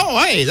you're like,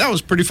 oh, hey, that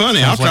was pretty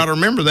funny. I'll try to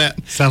remember that.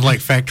 Sounds like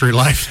factory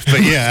life.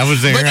 But yeah, I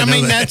was there.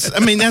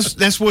 But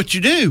that's what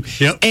you do.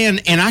 Yep.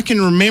 And I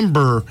can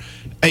remember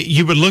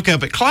you would look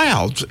up at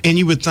clouds and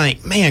you would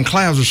think, man,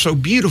 clouds are so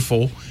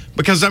beautiful.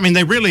 Because, I mean,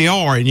 they really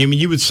are. And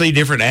you would see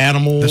different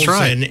animals. That's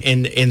right.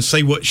 and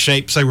see what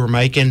shapes they were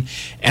making.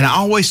 And I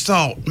always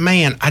thought,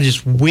 man, I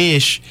just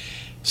wish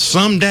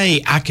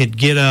someday I could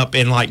get up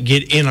and, like,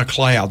 get in a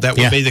cloud. That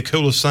would be the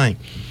coolest thing.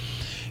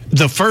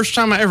 The first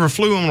time I ever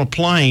flew on a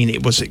plane,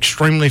 it was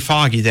extremely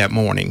foggy that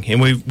morning. And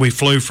we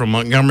flew from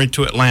Montgomery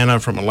to Atlanta,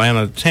 from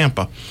Atlanta to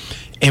Tampa.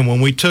 And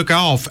when we took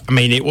off, I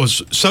mean, it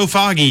was so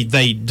foggy,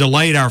 they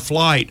delayed our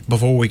flight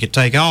before we could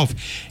take off.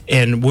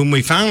 And when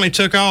we finally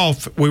took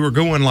off, we were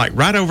going like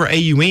right over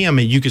AUM,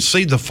 and you could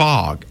see the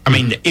fog. I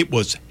mean, it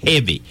was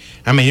heavy.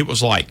 I mean, it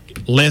was like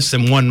less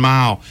than 1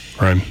 mile.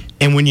 Right.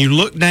 And when you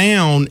look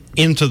down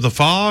into the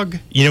fog,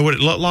 you know what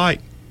it looked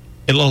like?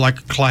 It looked like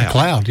a cloud. A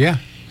cloud, yeah.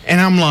 And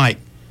I'm like,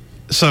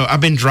 so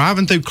I've been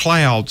driving through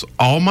clouds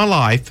all my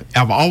life.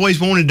 I've always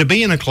wanted to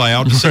be in a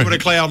cloud to see what a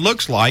cloud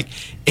looks like.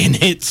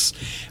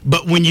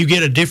 But when you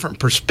get a different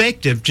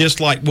perspective, just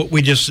like what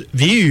we just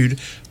viewed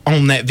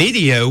on that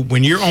video,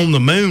 when you're on the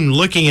moon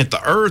looking at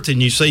the earth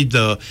and you see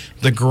the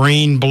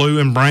green, blue,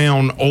 and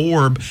brown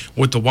orb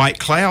with the white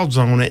clouds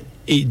on it,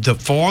 the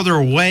farther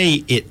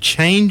away, it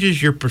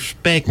changes your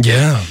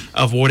perspective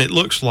of what it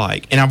looks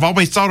like. And I've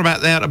always thought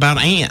about that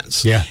about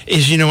ants. Yeah.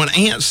 Is, an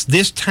ant's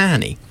this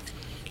tiny.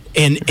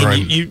 And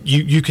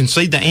you can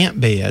see the ant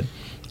bed,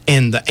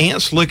 and the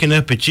ant's looking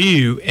up at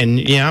you. And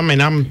I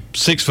mean, I'm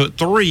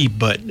 6'3",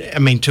 but I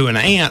mean, to an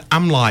ant,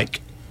 I'm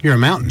like, you're a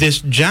mountain. This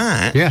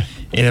giant. Yeah.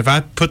 And if I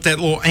put that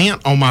little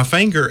ant on my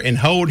finger and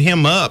hold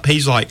him up,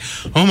 he's like,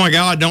 oh my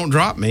God, don't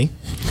drop me.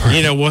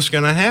 You know what's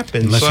going to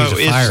happen. Unless so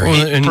he's a fire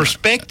ant.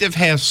 Perspective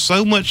has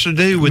so much to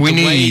do with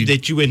the way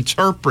that you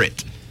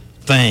interpret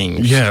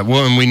things. Yeah,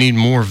 well, and we need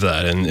more of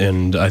that,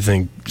 and I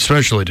think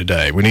especially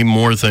today, we need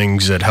more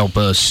things that help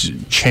us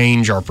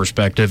change our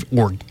perspective,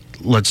 or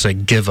let's say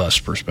give us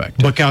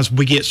perspective. Because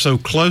we get so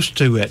close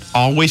to it,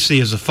 all we see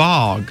is a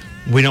fog.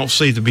 We don't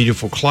see the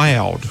beautiful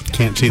cloud.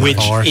 Can't see the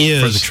forest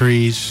for the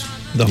trees.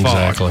 The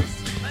fog. Exactly.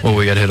 Well,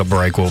 we got to hit a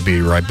break. We'll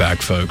be right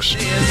back, folks.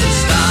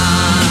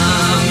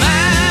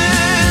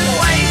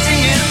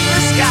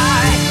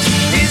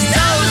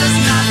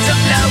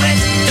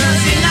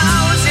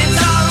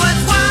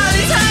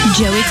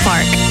 Joey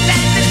Clark.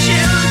 Let the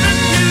children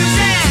use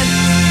it.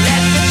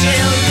 Let the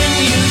children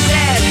use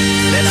it.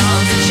 Let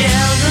all the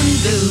children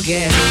do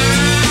get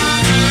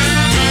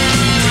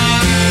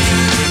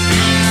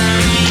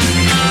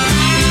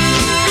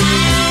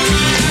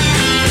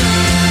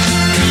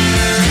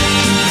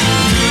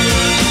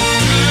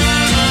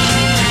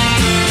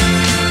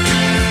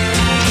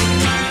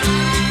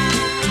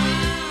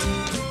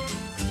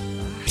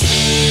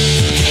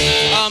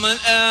I'm an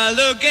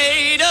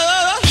alligator.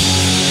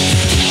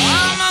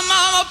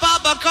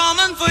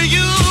 Coming for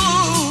you.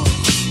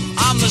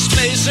 I'm the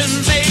space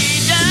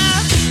invader.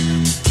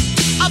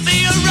 I'll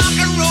be a rock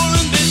and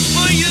rollin' bitch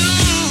for you.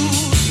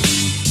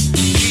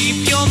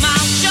 Keep your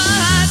mouth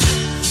shut.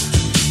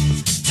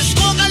 Just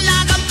walking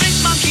like a big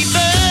monkey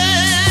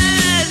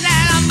bird.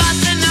 And I'm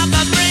busting up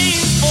a brain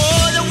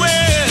for the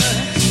world.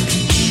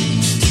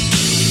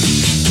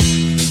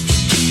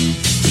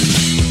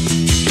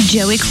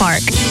 Joey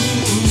Clark.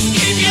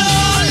 Keep your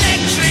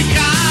electric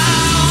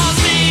on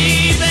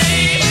me,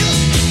 baby.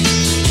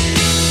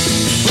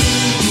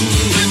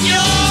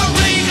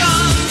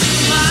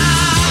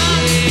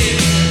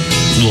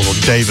 Little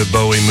David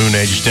Bowie Moon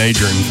Age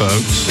Daydream,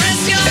 folks.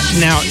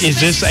 Now, is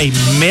this a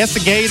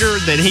meth gator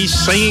that he's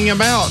singing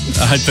about?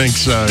 I think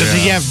so. Does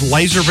he have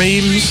laser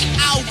beams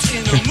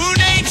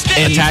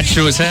attached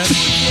to his head?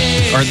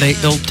 Are they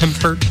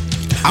ill-tempered?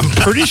 I'm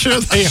pretty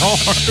sure they are.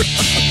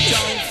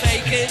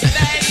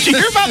 Did you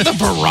hear about the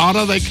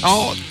piranha they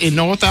caught in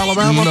North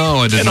Alabama? No,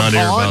 I did not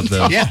hear about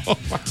that. Yeah.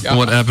 Oh,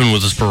 what happened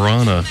with this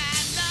piranha?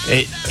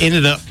 It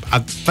ended up, I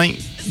think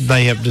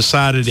they have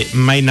decided it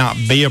may not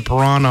be a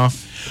piranha.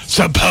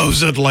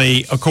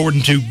 Supposedly,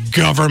 according to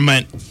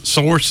government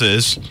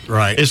sources,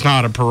 right, it's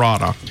not a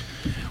piranha.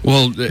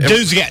 Well,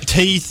 dude's got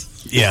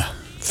teeth. Yeah.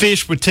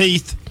 Fish with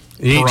teeth.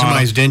 He ate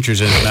somebody's dentures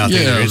in his mouth.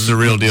 Yeah, it's the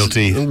real deal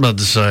teeth. I was about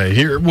to say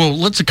here. Well,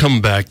 let's come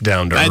back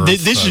down to earth.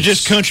 This is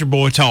just country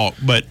boy talk,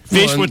 but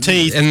fish with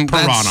teeth, and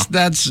piranha.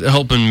 That's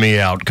helping me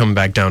out. Come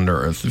back down to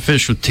earth.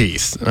 Fish with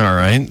teeth. All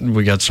right,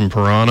 we got some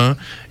piranha,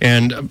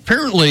 and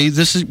apparently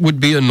this would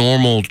be a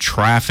normal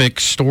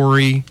traffic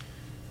story,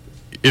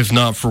 if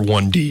not for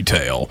one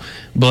detail.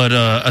 But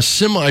a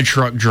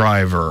semi-truck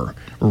driver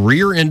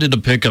rear-ended a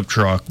pickup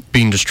truck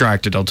being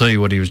distracted. I'll tell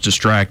you what he was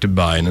distracted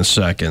by in a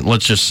second.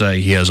 Let's just say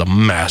he has a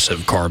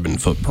massive carbon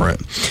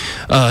footprint.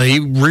 He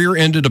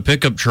rear-ended a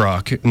pickup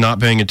truck,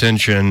 not paying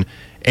attention,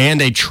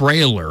 and a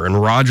trailer in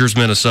Rogers,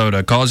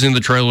 Minnesota, causing the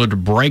trailer to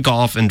break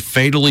off and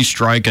fatally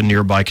strike a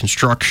nearby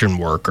construction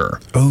worker.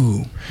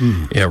 Oh.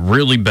 Yeah,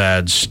 really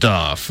bad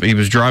stuff. He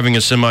was driving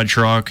a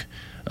semi-truck,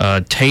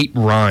 Tate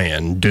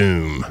Ryan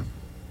Doom.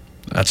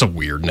 That's a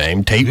weird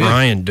name. Tate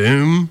Ryan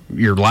Doom?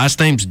 Your last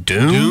name's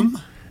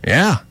Doom?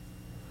 Yeah.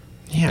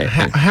 Yeah.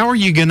 How are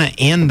you going to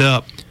end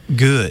up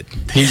good?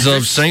 He's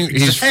from St.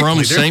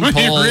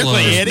 Paul.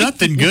 Really,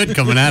 nothing good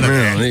coming out of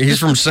there. He's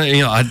from St.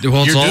 You're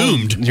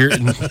doomed.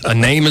 A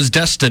name is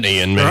destiny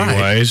in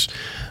many ways.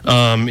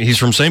 He's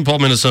from St. Paul,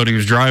 Minnesota. He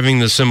was driving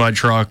the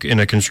semi-truck in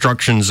a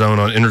construction zone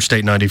on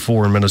Interstate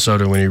 94 in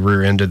Minnesota when he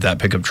rear-ended that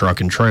pickup truck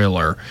and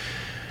trailer.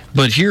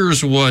 But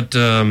here's what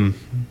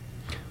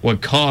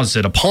caused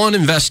it. Upon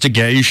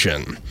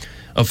investigation,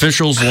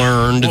 officials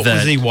learned what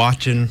was he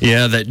watching?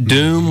 Yeah, that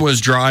Doom was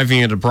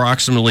driving at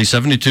approximately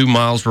 72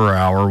 miles per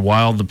hour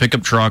while the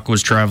pickup truck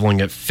was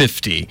traveling at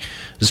 50.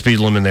 The speed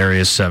limit in the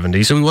area is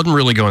 70, so he wasn't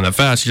really going that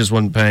fast. He just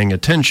wasn't paying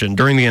attention.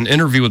 During an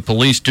interview with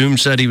police, Doom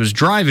said he was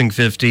driving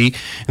 50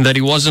 and that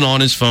he wasn't on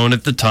his phone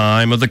at the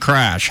time of the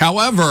crash.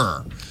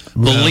 However,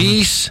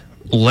 police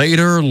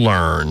later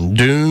learned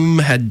Doom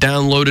had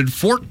downloaded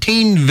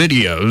 14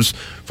 videos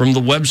from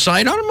the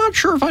website. I'm not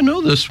sure if I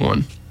know this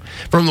one.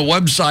 From the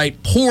website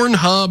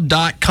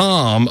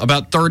Pornhub.com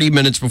about 30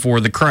 minutes before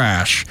the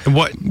crash.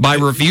 By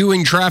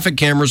reviewing traffic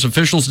cameras,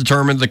 officials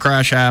determined the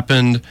crash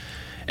happened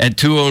at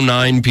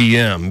 2:09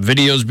 p.m.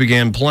 Videos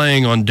began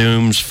playing on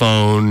Doom's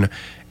phone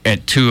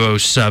at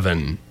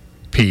 2:07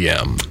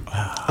 p.m.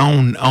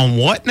 On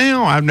what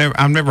now?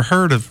 I've never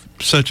heard of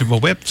such of a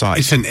website.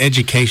 It's an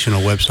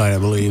educational website, I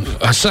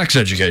believe. A sex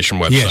education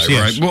website, yes,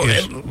 right? Well,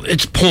 yes.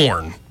 It's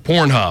porn.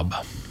 Pornhub.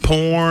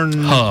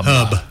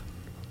 Pornhub.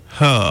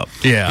 Hub.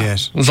 Yeah.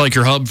 Yes. It's like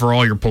your hub for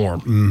all your porn.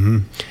 Mm-hmm.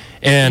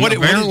 And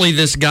apparently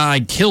this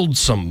guy killed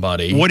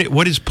somebody.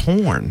 What is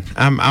porn?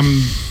 I want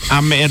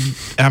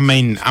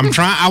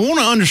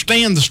to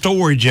understand the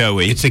story,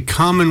 Joey. It's a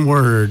common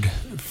word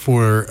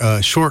for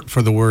short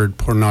for the word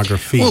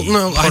pornography. Well,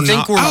 no, I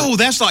think we're... Oh,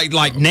 that's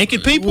like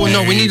naked people?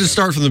 Well, no, we need to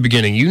start from the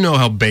beginning. You know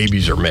how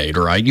babies are made,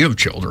 right? You have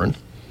children.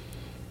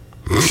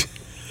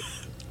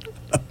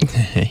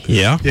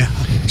 Yeah.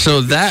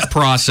 So that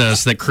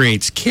process that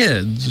creates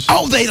kids...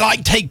 Oh, they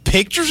take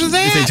pictures of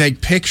that? They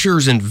take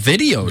pictures and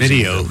videos.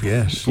 Video,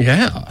 yes.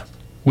 Yeah.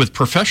 With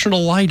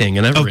professional lighting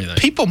and everything.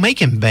 People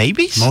making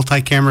babies?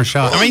 Multi-camera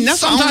shots. I mean,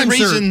 that's the only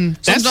reason...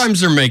 Sometimes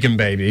they're making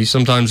babies.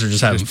 Sometimes they're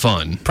just having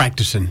fun.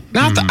 Practicing.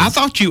 No, I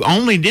thought you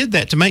only did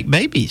that to make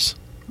babies.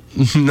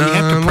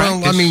 No,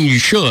 well, I mean, you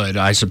should,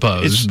 I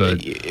suppose.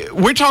 But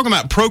we're talking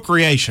about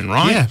procreation,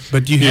 right? Yeah,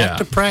 but you have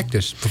to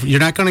practice.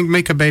 You're not going to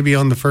make a baby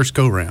on the first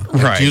go-round.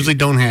 That usually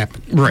don't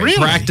happen. Right. Really?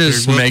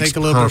 Practice makes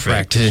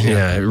perfect.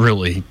 Yeah, it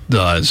really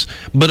does.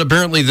 But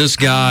apparently this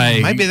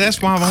guy maybe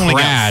that's why I've only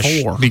got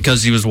 4.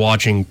 Because he was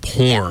watching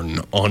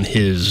porn on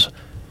his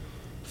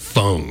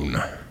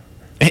phone.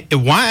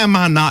 Why am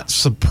I not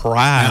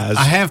surprised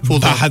I have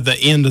pulled by the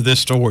end of this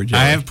story, Joey?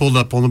 I have pulled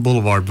up on the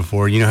boulevard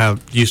before. You know how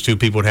used to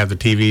people would have the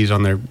TVs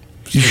on their...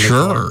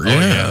 Sure,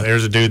 yeah.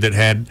 There's a dude that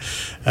had...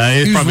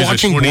 he was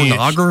watching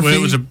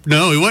pornography?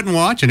 No, he wasn't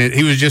watching it.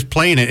 He was just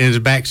playing it in his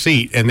back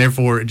seat, and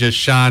therefore it just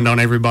shined on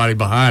everybody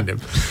behind him.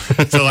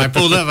 So I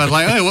pulled up. I was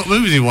like, hey, what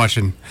movie is he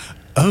watching?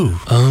 Oh.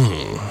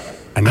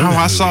 I know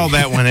I saw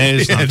that one.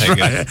 It's not that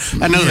good.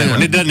 I know that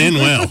one. It doesn't end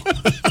well.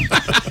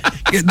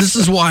 This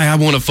is why I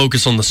want to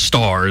focus on the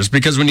stars,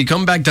 because when you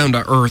come back down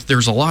to Earth,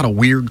 there's a lot of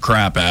weird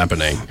crap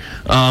happening.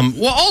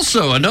 Well,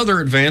 also, another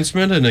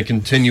advancement in a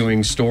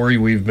continuing story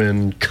we've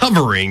been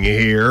covering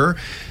here,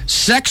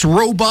 sex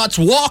robots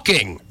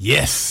walking.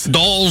 Yes.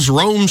 Dolls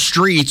roam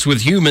streets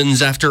with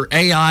humans after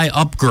AI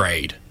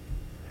upgrade.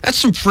 That's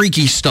some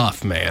freaky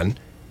stuff, man.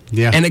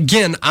 Yeah. And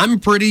again,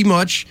 I'm pretty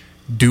much...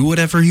 do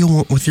whatever you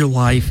want with your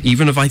life,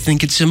 even if I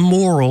think it's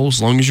immoral, as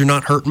long as you're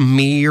not hurting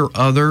me or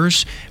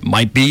others. It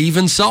might be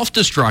even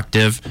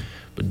self-destructive,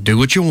 but do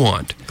what you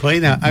want. Clay,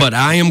 now, but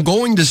I am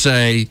going to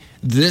say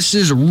this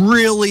is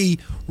really,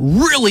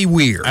 really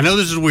weird. I know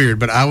this is weird,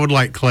 but I would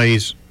like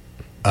Clay's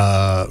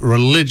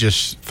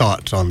religious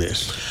thoughts on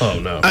this. Oh,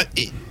 no.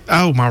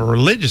 My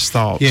religious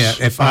thoughts. Yeah,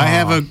 if I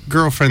have a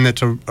girlfriend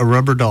that's a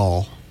rubber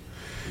doll,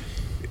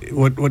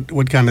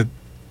 what kind of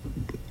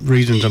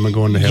reasons am I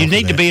going to hell? You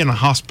need to be in a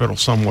hospital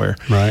somewhere,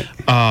 right?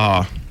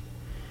 I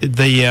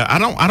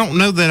don't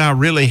know that I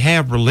really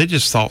have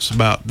religious thoughts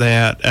about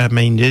that. I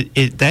mean, I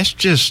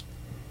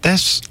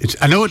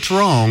know it's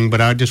wrong, but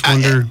I just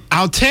wonder.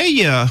 I'll tell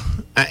you.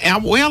 I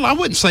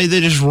wouldn't say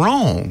that it's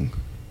wrong.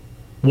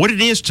 What it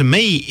is to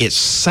me, it's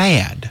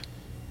sad.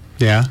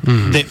 Yeah,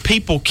 that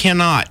people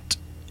cannot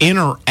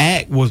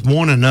interact with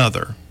one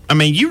another. I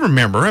mean, you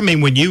remember. I mean,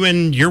 when you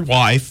and your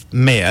wife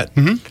met.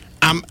 Mm-hmm.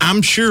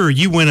 I'm sure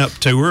you went up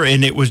to her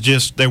and it was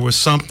just there was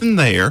something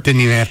there.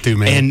 Didn't even have to,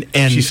 man.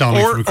 And she saw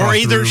me from across or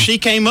either the room. she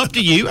came up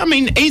to you. I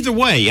mean, either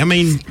way. I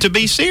mean, to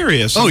be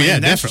serious. Oh, I mean, yeah,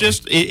 that's definitely.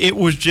 just it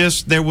was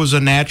just there was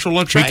a natural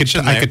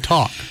attraction. I could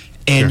talk,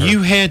 and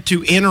you had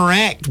to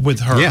interact with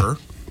her. Yeah.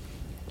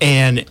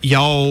 and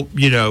y'all,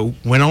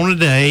 went on a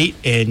date,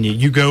 and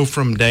you go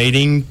from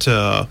dating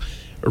to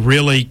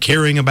really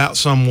caring about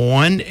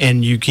someone,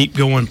 and you keep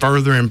going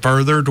further and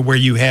further to where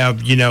you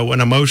have,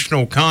 an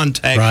emotional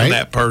contact with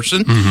that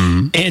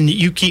person, and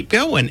you keep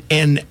going.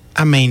 And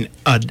I mean,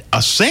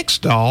 a sex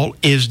doll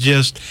is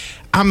just,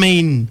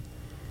 we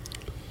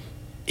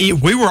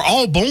were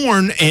all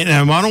born, and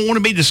I don't want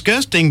to be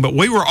disgusting, but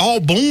we were all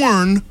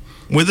born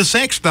with a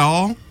sex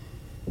doll.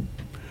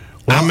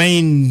 Well,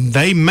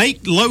 they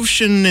make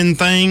lotion and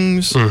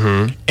things,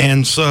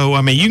 and so,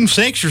 you can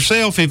sex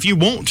yourself if you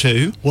want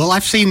to. Well,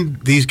 I've seen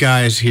these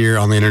guys here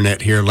on the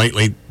internet here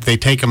lately. They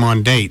take them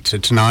on dates.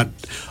 It's not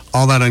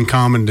all that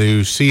uncommon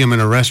to see them in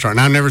a restaurant.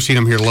 And I've never seen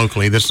them here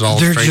locally. This is all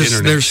straight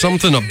internet. There's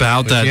something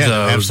about that,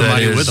 though, have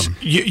somebody with them.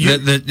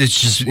 That it's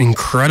just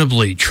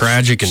incredibly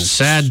tragic and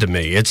sad to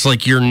me. It's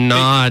like you're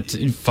not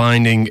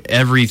finding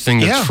everything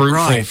that's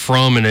fruitful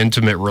from an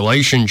intimate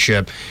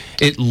relationship.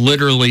 It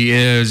literally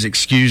is,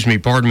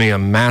 pardon me, a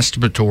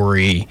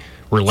masturbatory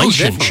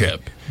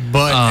relationship.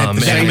 But at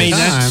the same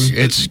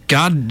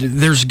time,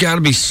 there's got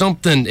to be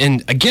something.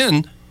 And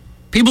again,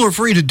 people are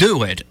free to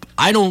do it.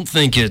 I don't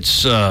think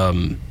it's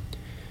going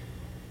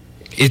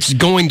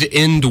to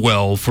end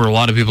well for a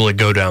lot of people that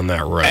go down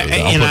that road.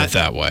 I'll put it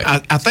that way.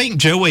 I think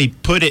Joey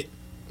put it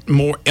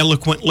more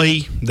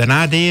eloquently than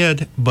I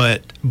did,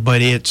 but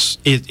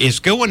it's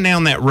going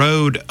down that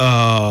road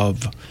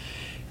of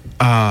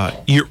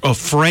you're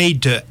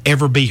afraid to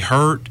ever be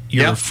hurt.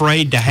 You're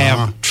afraid to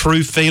have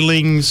true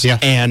feelings. Yeah.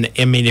 And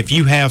if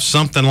you have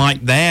something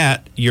like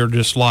that, you're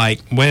just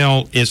like,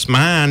 well, it's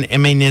mine.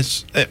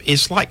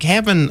 It's like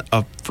having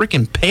a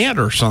freaking pet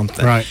or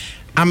something. Right.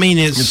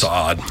 It's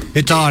odd.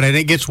 It's odd, and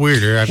it gets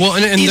weirder. Well,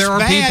 and there are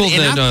people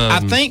that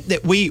I think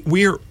that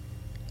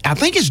I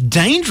think it's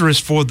dangerous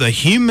for the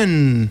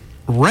human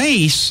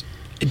race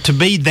to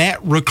be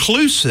that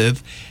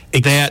reclusive.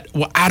 That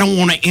I don't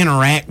want to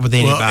interact with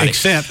anybody. Well,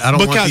 except I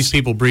don't want these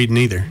people breeding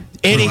either.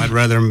 Eddie, I'd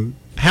rather them.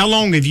 How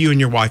long have you and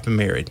your wife been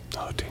married?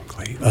 Oh,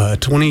 Dinkley.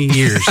 20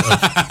 years.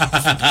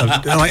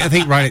 I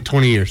think right at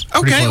 20 years.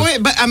 Okay,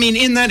 but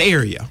in that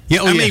area.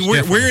 Yeah,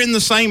 we're in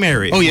the same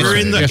area. Oh, yes, we're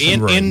in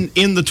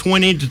the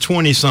 20 to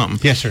 20 something.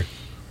 Yes, sir.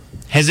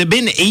 Has it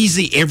been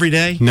easy every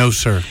day? No,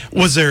 sir.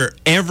 Was there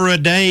ever a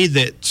day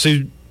that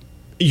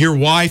your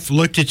wife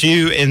looked at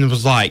you and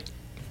was like,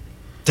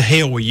 "The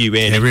hell with you,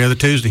 Eddie"? Every other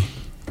Tuesday.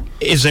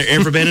 Is there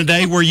ever been a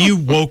day where you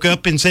woke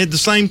up and said the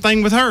same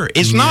thing with her?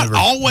 It's not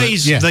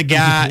always the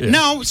guy.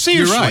 No,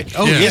 seriously. You're right.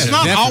 It's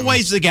not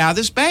always the guy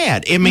that's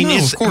bad.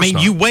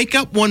 You wake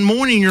up one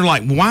morning and you're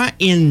like, why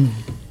in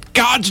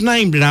God's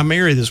name did I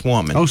marry this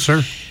woman? Oh,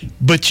 sir.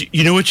 But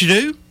you know what you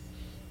do?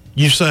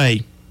 You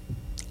say,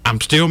 I'm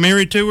still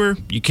married to her.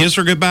 You kiss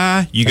her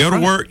goodbye. You go to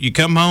work. You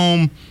come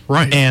home.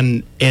 Right.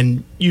 And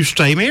you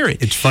stay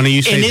married. It's funny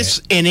you say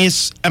that. And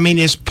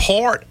it's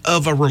part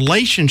of a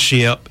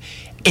relationship.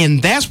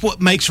 And that's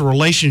what makes a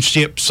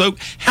relationship so.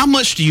 How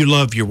much do you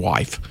love your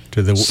wife?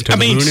 To the moon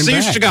and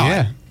serious back. to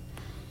God.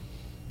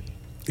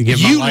 Yeah.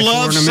 You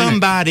love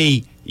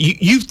somebody.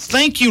 You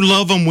think you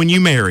love them when you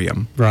marry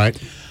them. Right.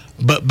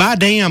 But by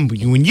damn,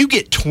 when you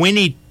get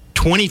 20,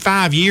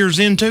 25 years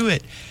into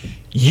it,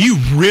 you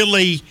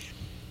really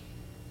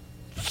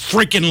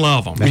freaking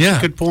love them. That's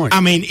a good point.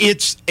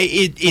 It's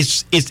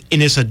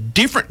a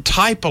different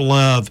type of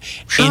love,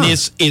 and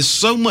it's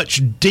so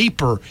much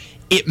deeper.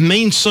 It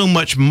means so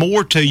much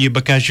more to you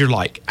because you're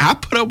like, I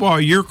put up all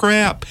your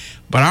crap,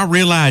 but I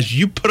realize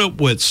you put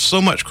up with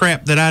so much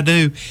crap that I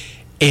do,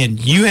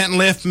 and you hadn't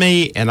left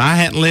me, and I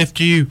hadn't left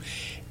you.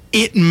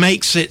 It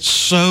makes it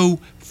so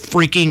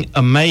freaking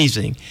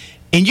amazing.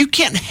 And you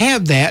can't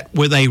have that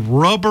with a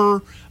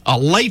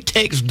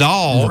latex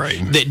doll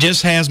that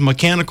just has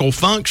mechanical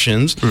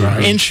fuctions.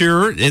 Right. And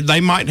sure, they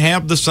might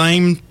have the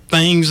same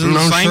things in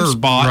the same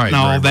spot and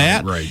all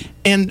that. Right.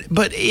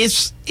 But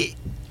it's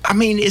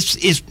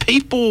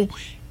people.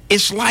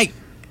 It's like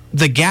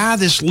the guy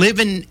that's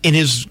living in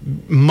his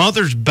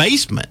mother's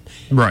basement,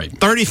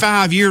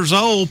 35 years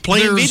old,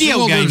 playing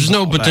video games. There's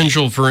no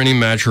potential for any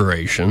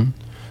maturation.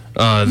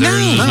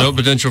 There's no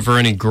potential for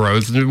any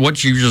growth.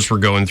 What you just were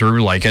going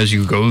through, like as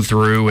you go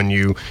through and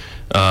you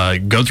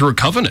go through a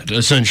covenant,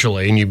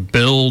 essentially, and you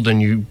build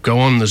and you go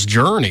on this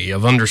journey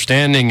of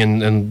understanding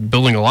and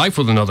building a life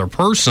with another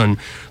person,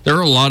 there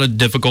are a lot of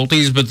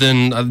difficulties, but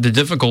then the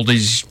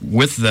difficulties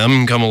with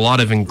them come a lot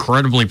of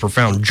incredibly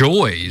profound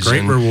joys.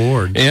 Great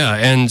reward. Yeah,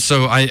 and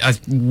so I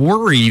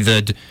worry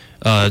that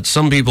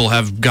some people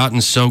have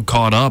gotten so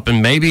caught up,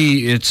 and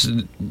maybe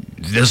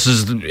this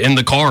is in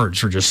the cards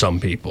for just some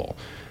people.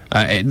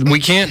 We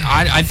can't,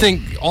 I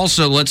think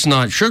also let's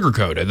not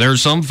sugarcoat it. There are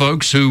some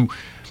folks who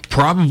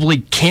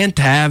probably can't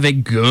have a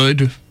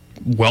good,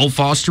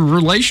 well-fostered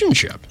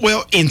relationship.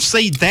 Well, and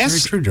see,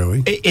 that's very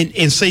true, Joey.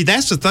 And see,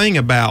 that's the thing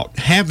about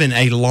having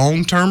a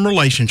long-term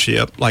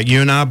relationship, like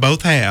you and I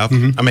both have.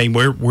 Mm-hmm. I mean,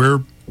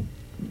 we're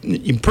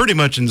pretty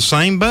much in the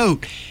same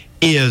boat.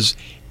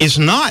 It's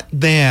not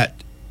that,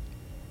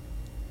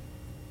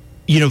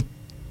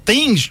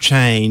 things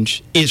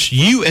change. It's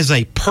you as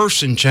a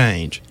person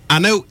change. I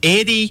know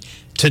Eddie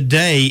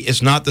today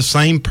is not the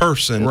same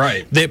person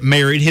that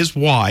married his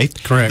wife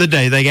the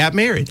day they got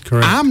married.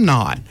 Correct. I'm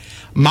not.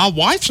 My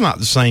wife's not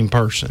the same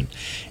person.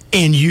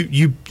 And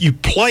you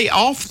play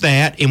off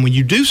that, and when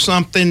you do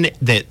something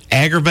that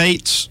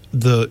aggravates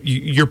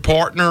your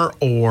partner,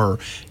 or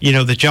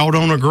that y'all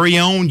don't agree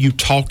on, you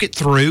talk it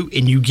through,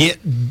 and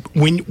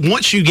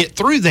once you get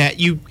through that,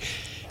 you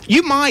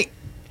might,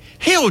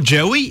 hell,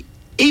 Joey,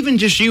 even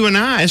just you and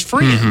I as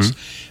friends.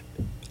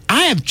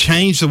 I have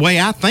changed the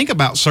way I think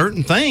about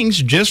certain things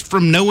just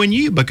from knowing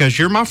you, because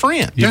you're my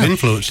friend. You've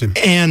influenced him.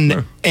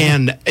 And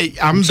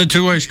it's a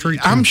two-way street.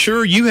 I'm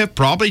sure you have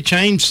probably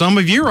changed some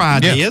of your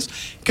ideas,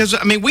 because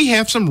we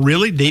have some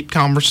really deep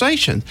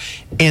conversations,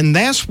 and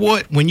that's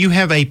what, when you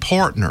have a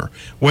partner,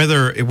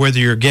 whether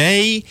you're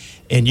gay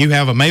and you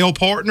have a male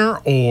partner,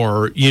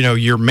 or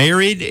you're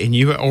married and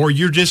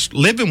you're just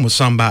living with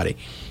somebody.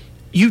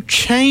 You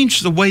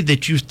change the way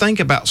that you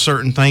think about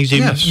certain things.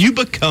 Yes. You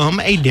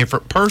become a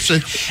different person.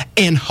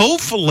 And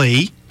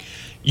hopefully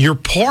your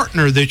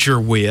partner that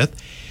you're with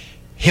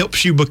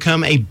helps you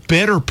become a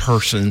better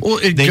person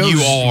than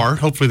you are.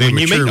 Hopefully they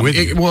mature with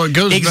you. It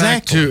goes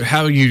back to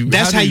how you...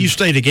 That's how you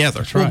stay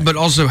together. Well, but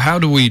also, how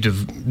do we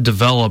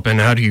develop, and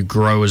how do you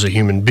grow as a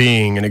human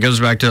being? And it goes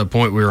back to a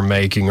point we were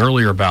making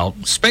earlier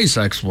about space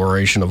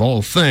exploration of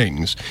all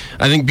things.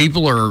 I think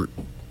people are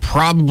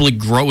probably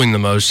growing the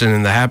most and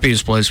in the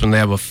happiest place when they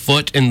have a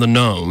foot in the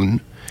known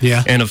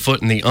and a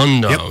foot in the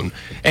unknown. Yep.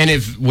 And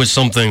if with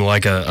something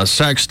like a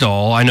sex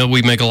doll, I know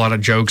we make a lot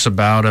of jokes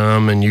about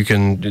them, and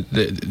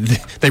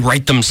they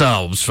write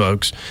themselves,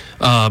 folks.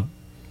 But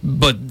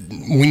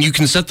when you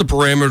can set the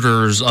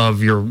parameters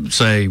of your,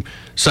 say,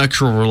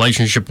 sexual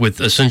relationship with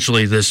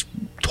essentially this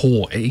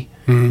toy,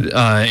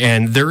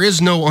 and there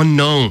is no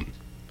unknown.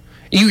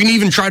 You can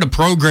even try to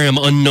program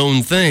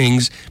unknown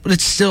things, but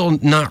it's still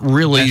not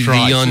really the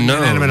unknown. It's an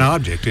inanimate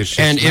object. It's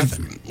just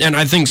nothing. And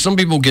I think some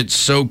people get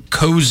so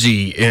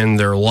cozy in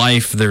their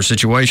life, their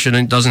situation,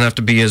 and it doesn't have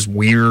to be as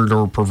weird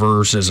or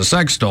perverse as a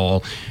sex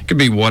doll. It could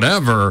be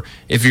whatever.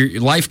 If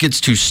your life gets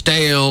too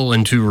stale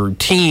and too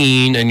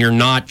routine, and you're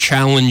not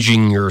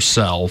challenging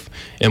yourself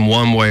in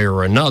one way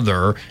or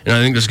another, and I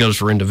think this goes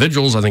for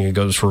individuals, I think it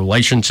goes for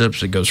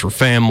relationships, it goes for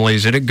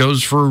families, and it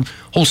goes for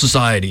whole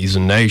societies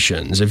and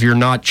nations. If you're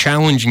not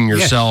challenging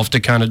yourself to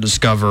kind of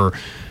discover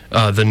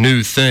the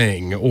new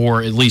thing,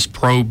 or at least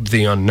probe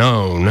the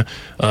unknown,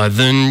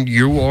 then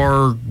you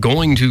are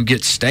going to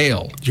get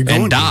stale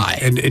and die.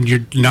 And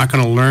you're not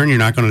going to learn, you're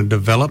not going to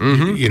develop,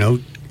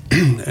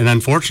 and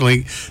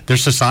unfortunately,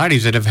 there's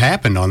societies that have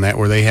happened on that,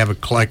 where they have a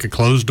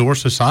closed-door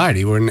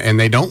society, and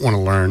they don't want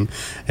to learn,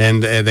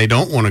 and they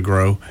don't want to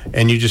grow,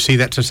 and you just see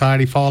that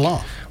society fall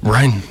off.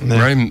 Right.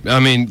 I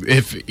mean,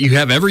 if you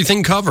have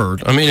everything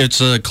covered, it's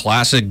a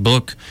classic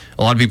book.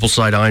 A lot of people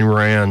cite Ayn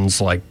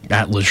Rand's, like,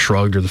 Atlas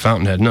Shrugged or The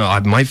Fountainhead. No,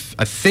 I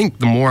think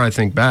the more I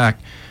think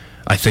back,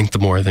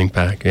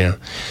 yeah.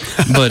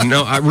 But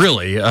no,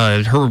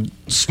 her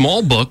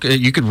small book,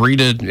 you could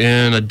read it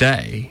in a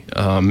day,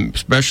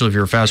 especially if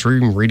you're a fast reader,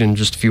 you can read it in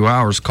just a few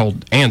hours,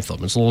 called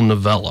Anthem. It's a little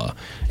novella,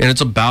 and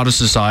it's about a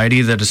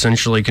society that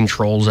essentially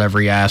controls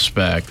every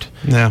aspect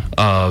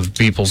of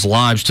people's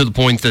lives, to the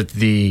point that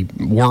the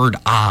word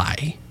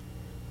I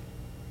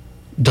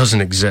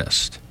doesn't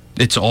exist.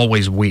 It's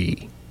always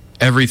we.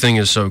 Everything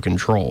is so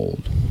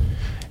controlled.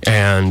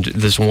 And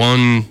this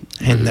one...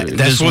 And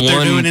that's what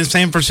they're doing in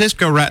San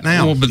Francisco right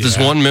now. Well, but this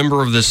one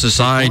member of this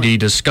society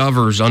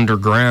discovers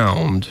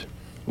underground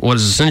what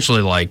is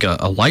essentially like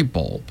a light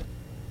bulb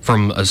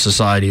from a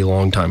society a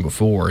long time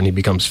before, and he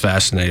becomes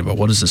fascinated by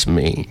what does this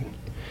mean?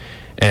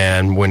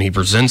 And when he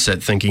presents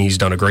it thinking he's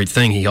done a great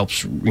thing, he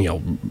helps,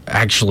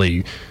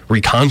 actually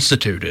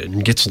reconstitute it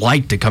and gets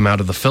light to come out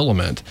of the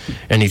filament.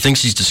 And he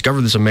thinks he's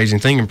discovered this amazing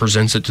thing and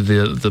presents it to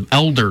the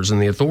elders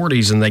and the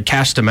authorities, and they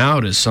cast him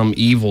out as some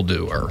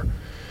evildoer.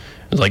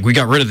 Like, we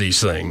got rid of these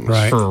things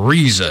for a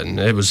reason.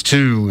 It was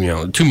too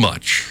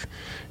much,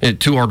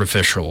 too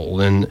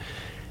artificial. And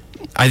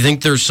I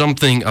think there's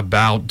something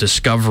about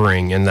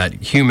discovering and that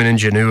human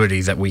ingenuity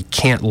that we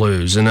can't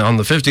lose. And on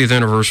the 50th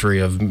anniversary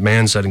of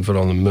man setting foot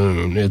on the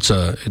moon, it's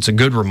a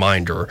good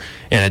reminder.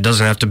 And it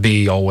doesn't have to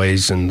be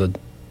always in the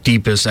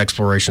deepest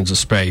explorations of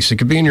space. It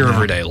could be in your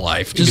everyday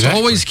life. Just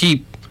always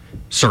keep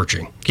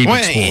searching, keep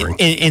exploring.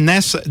 And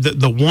that's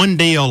the one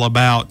deal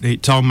about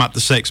talking about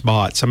the sex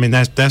bots.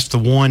 That's the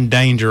one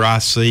danger I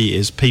see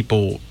is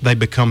people, they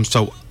become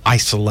so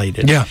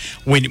isolated. Yeah.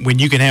 When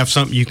you can have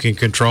something you can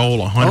control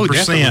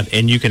 100%,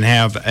 and you can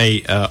have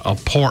a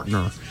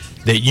partner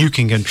that you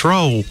can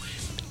control.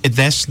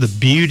 That's the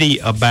beauty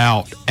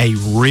about a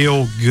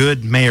real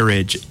good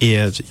marriage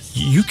is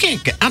you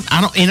can't.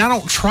 I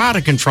don't try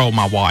to control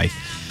my wife,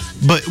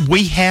 but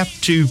we have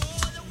to,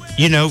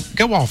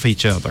 go off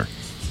each other.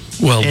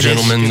 Well,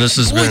 gentlemen, this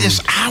has been...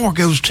 this hour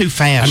goes too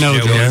fast. I know,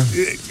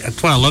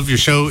 that's why I love your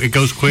show. It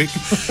goes quick,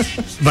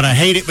 but I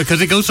hate it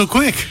because it goes so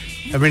quick.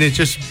 It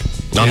just...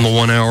 I'm the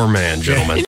 1 hour man, gentlemen.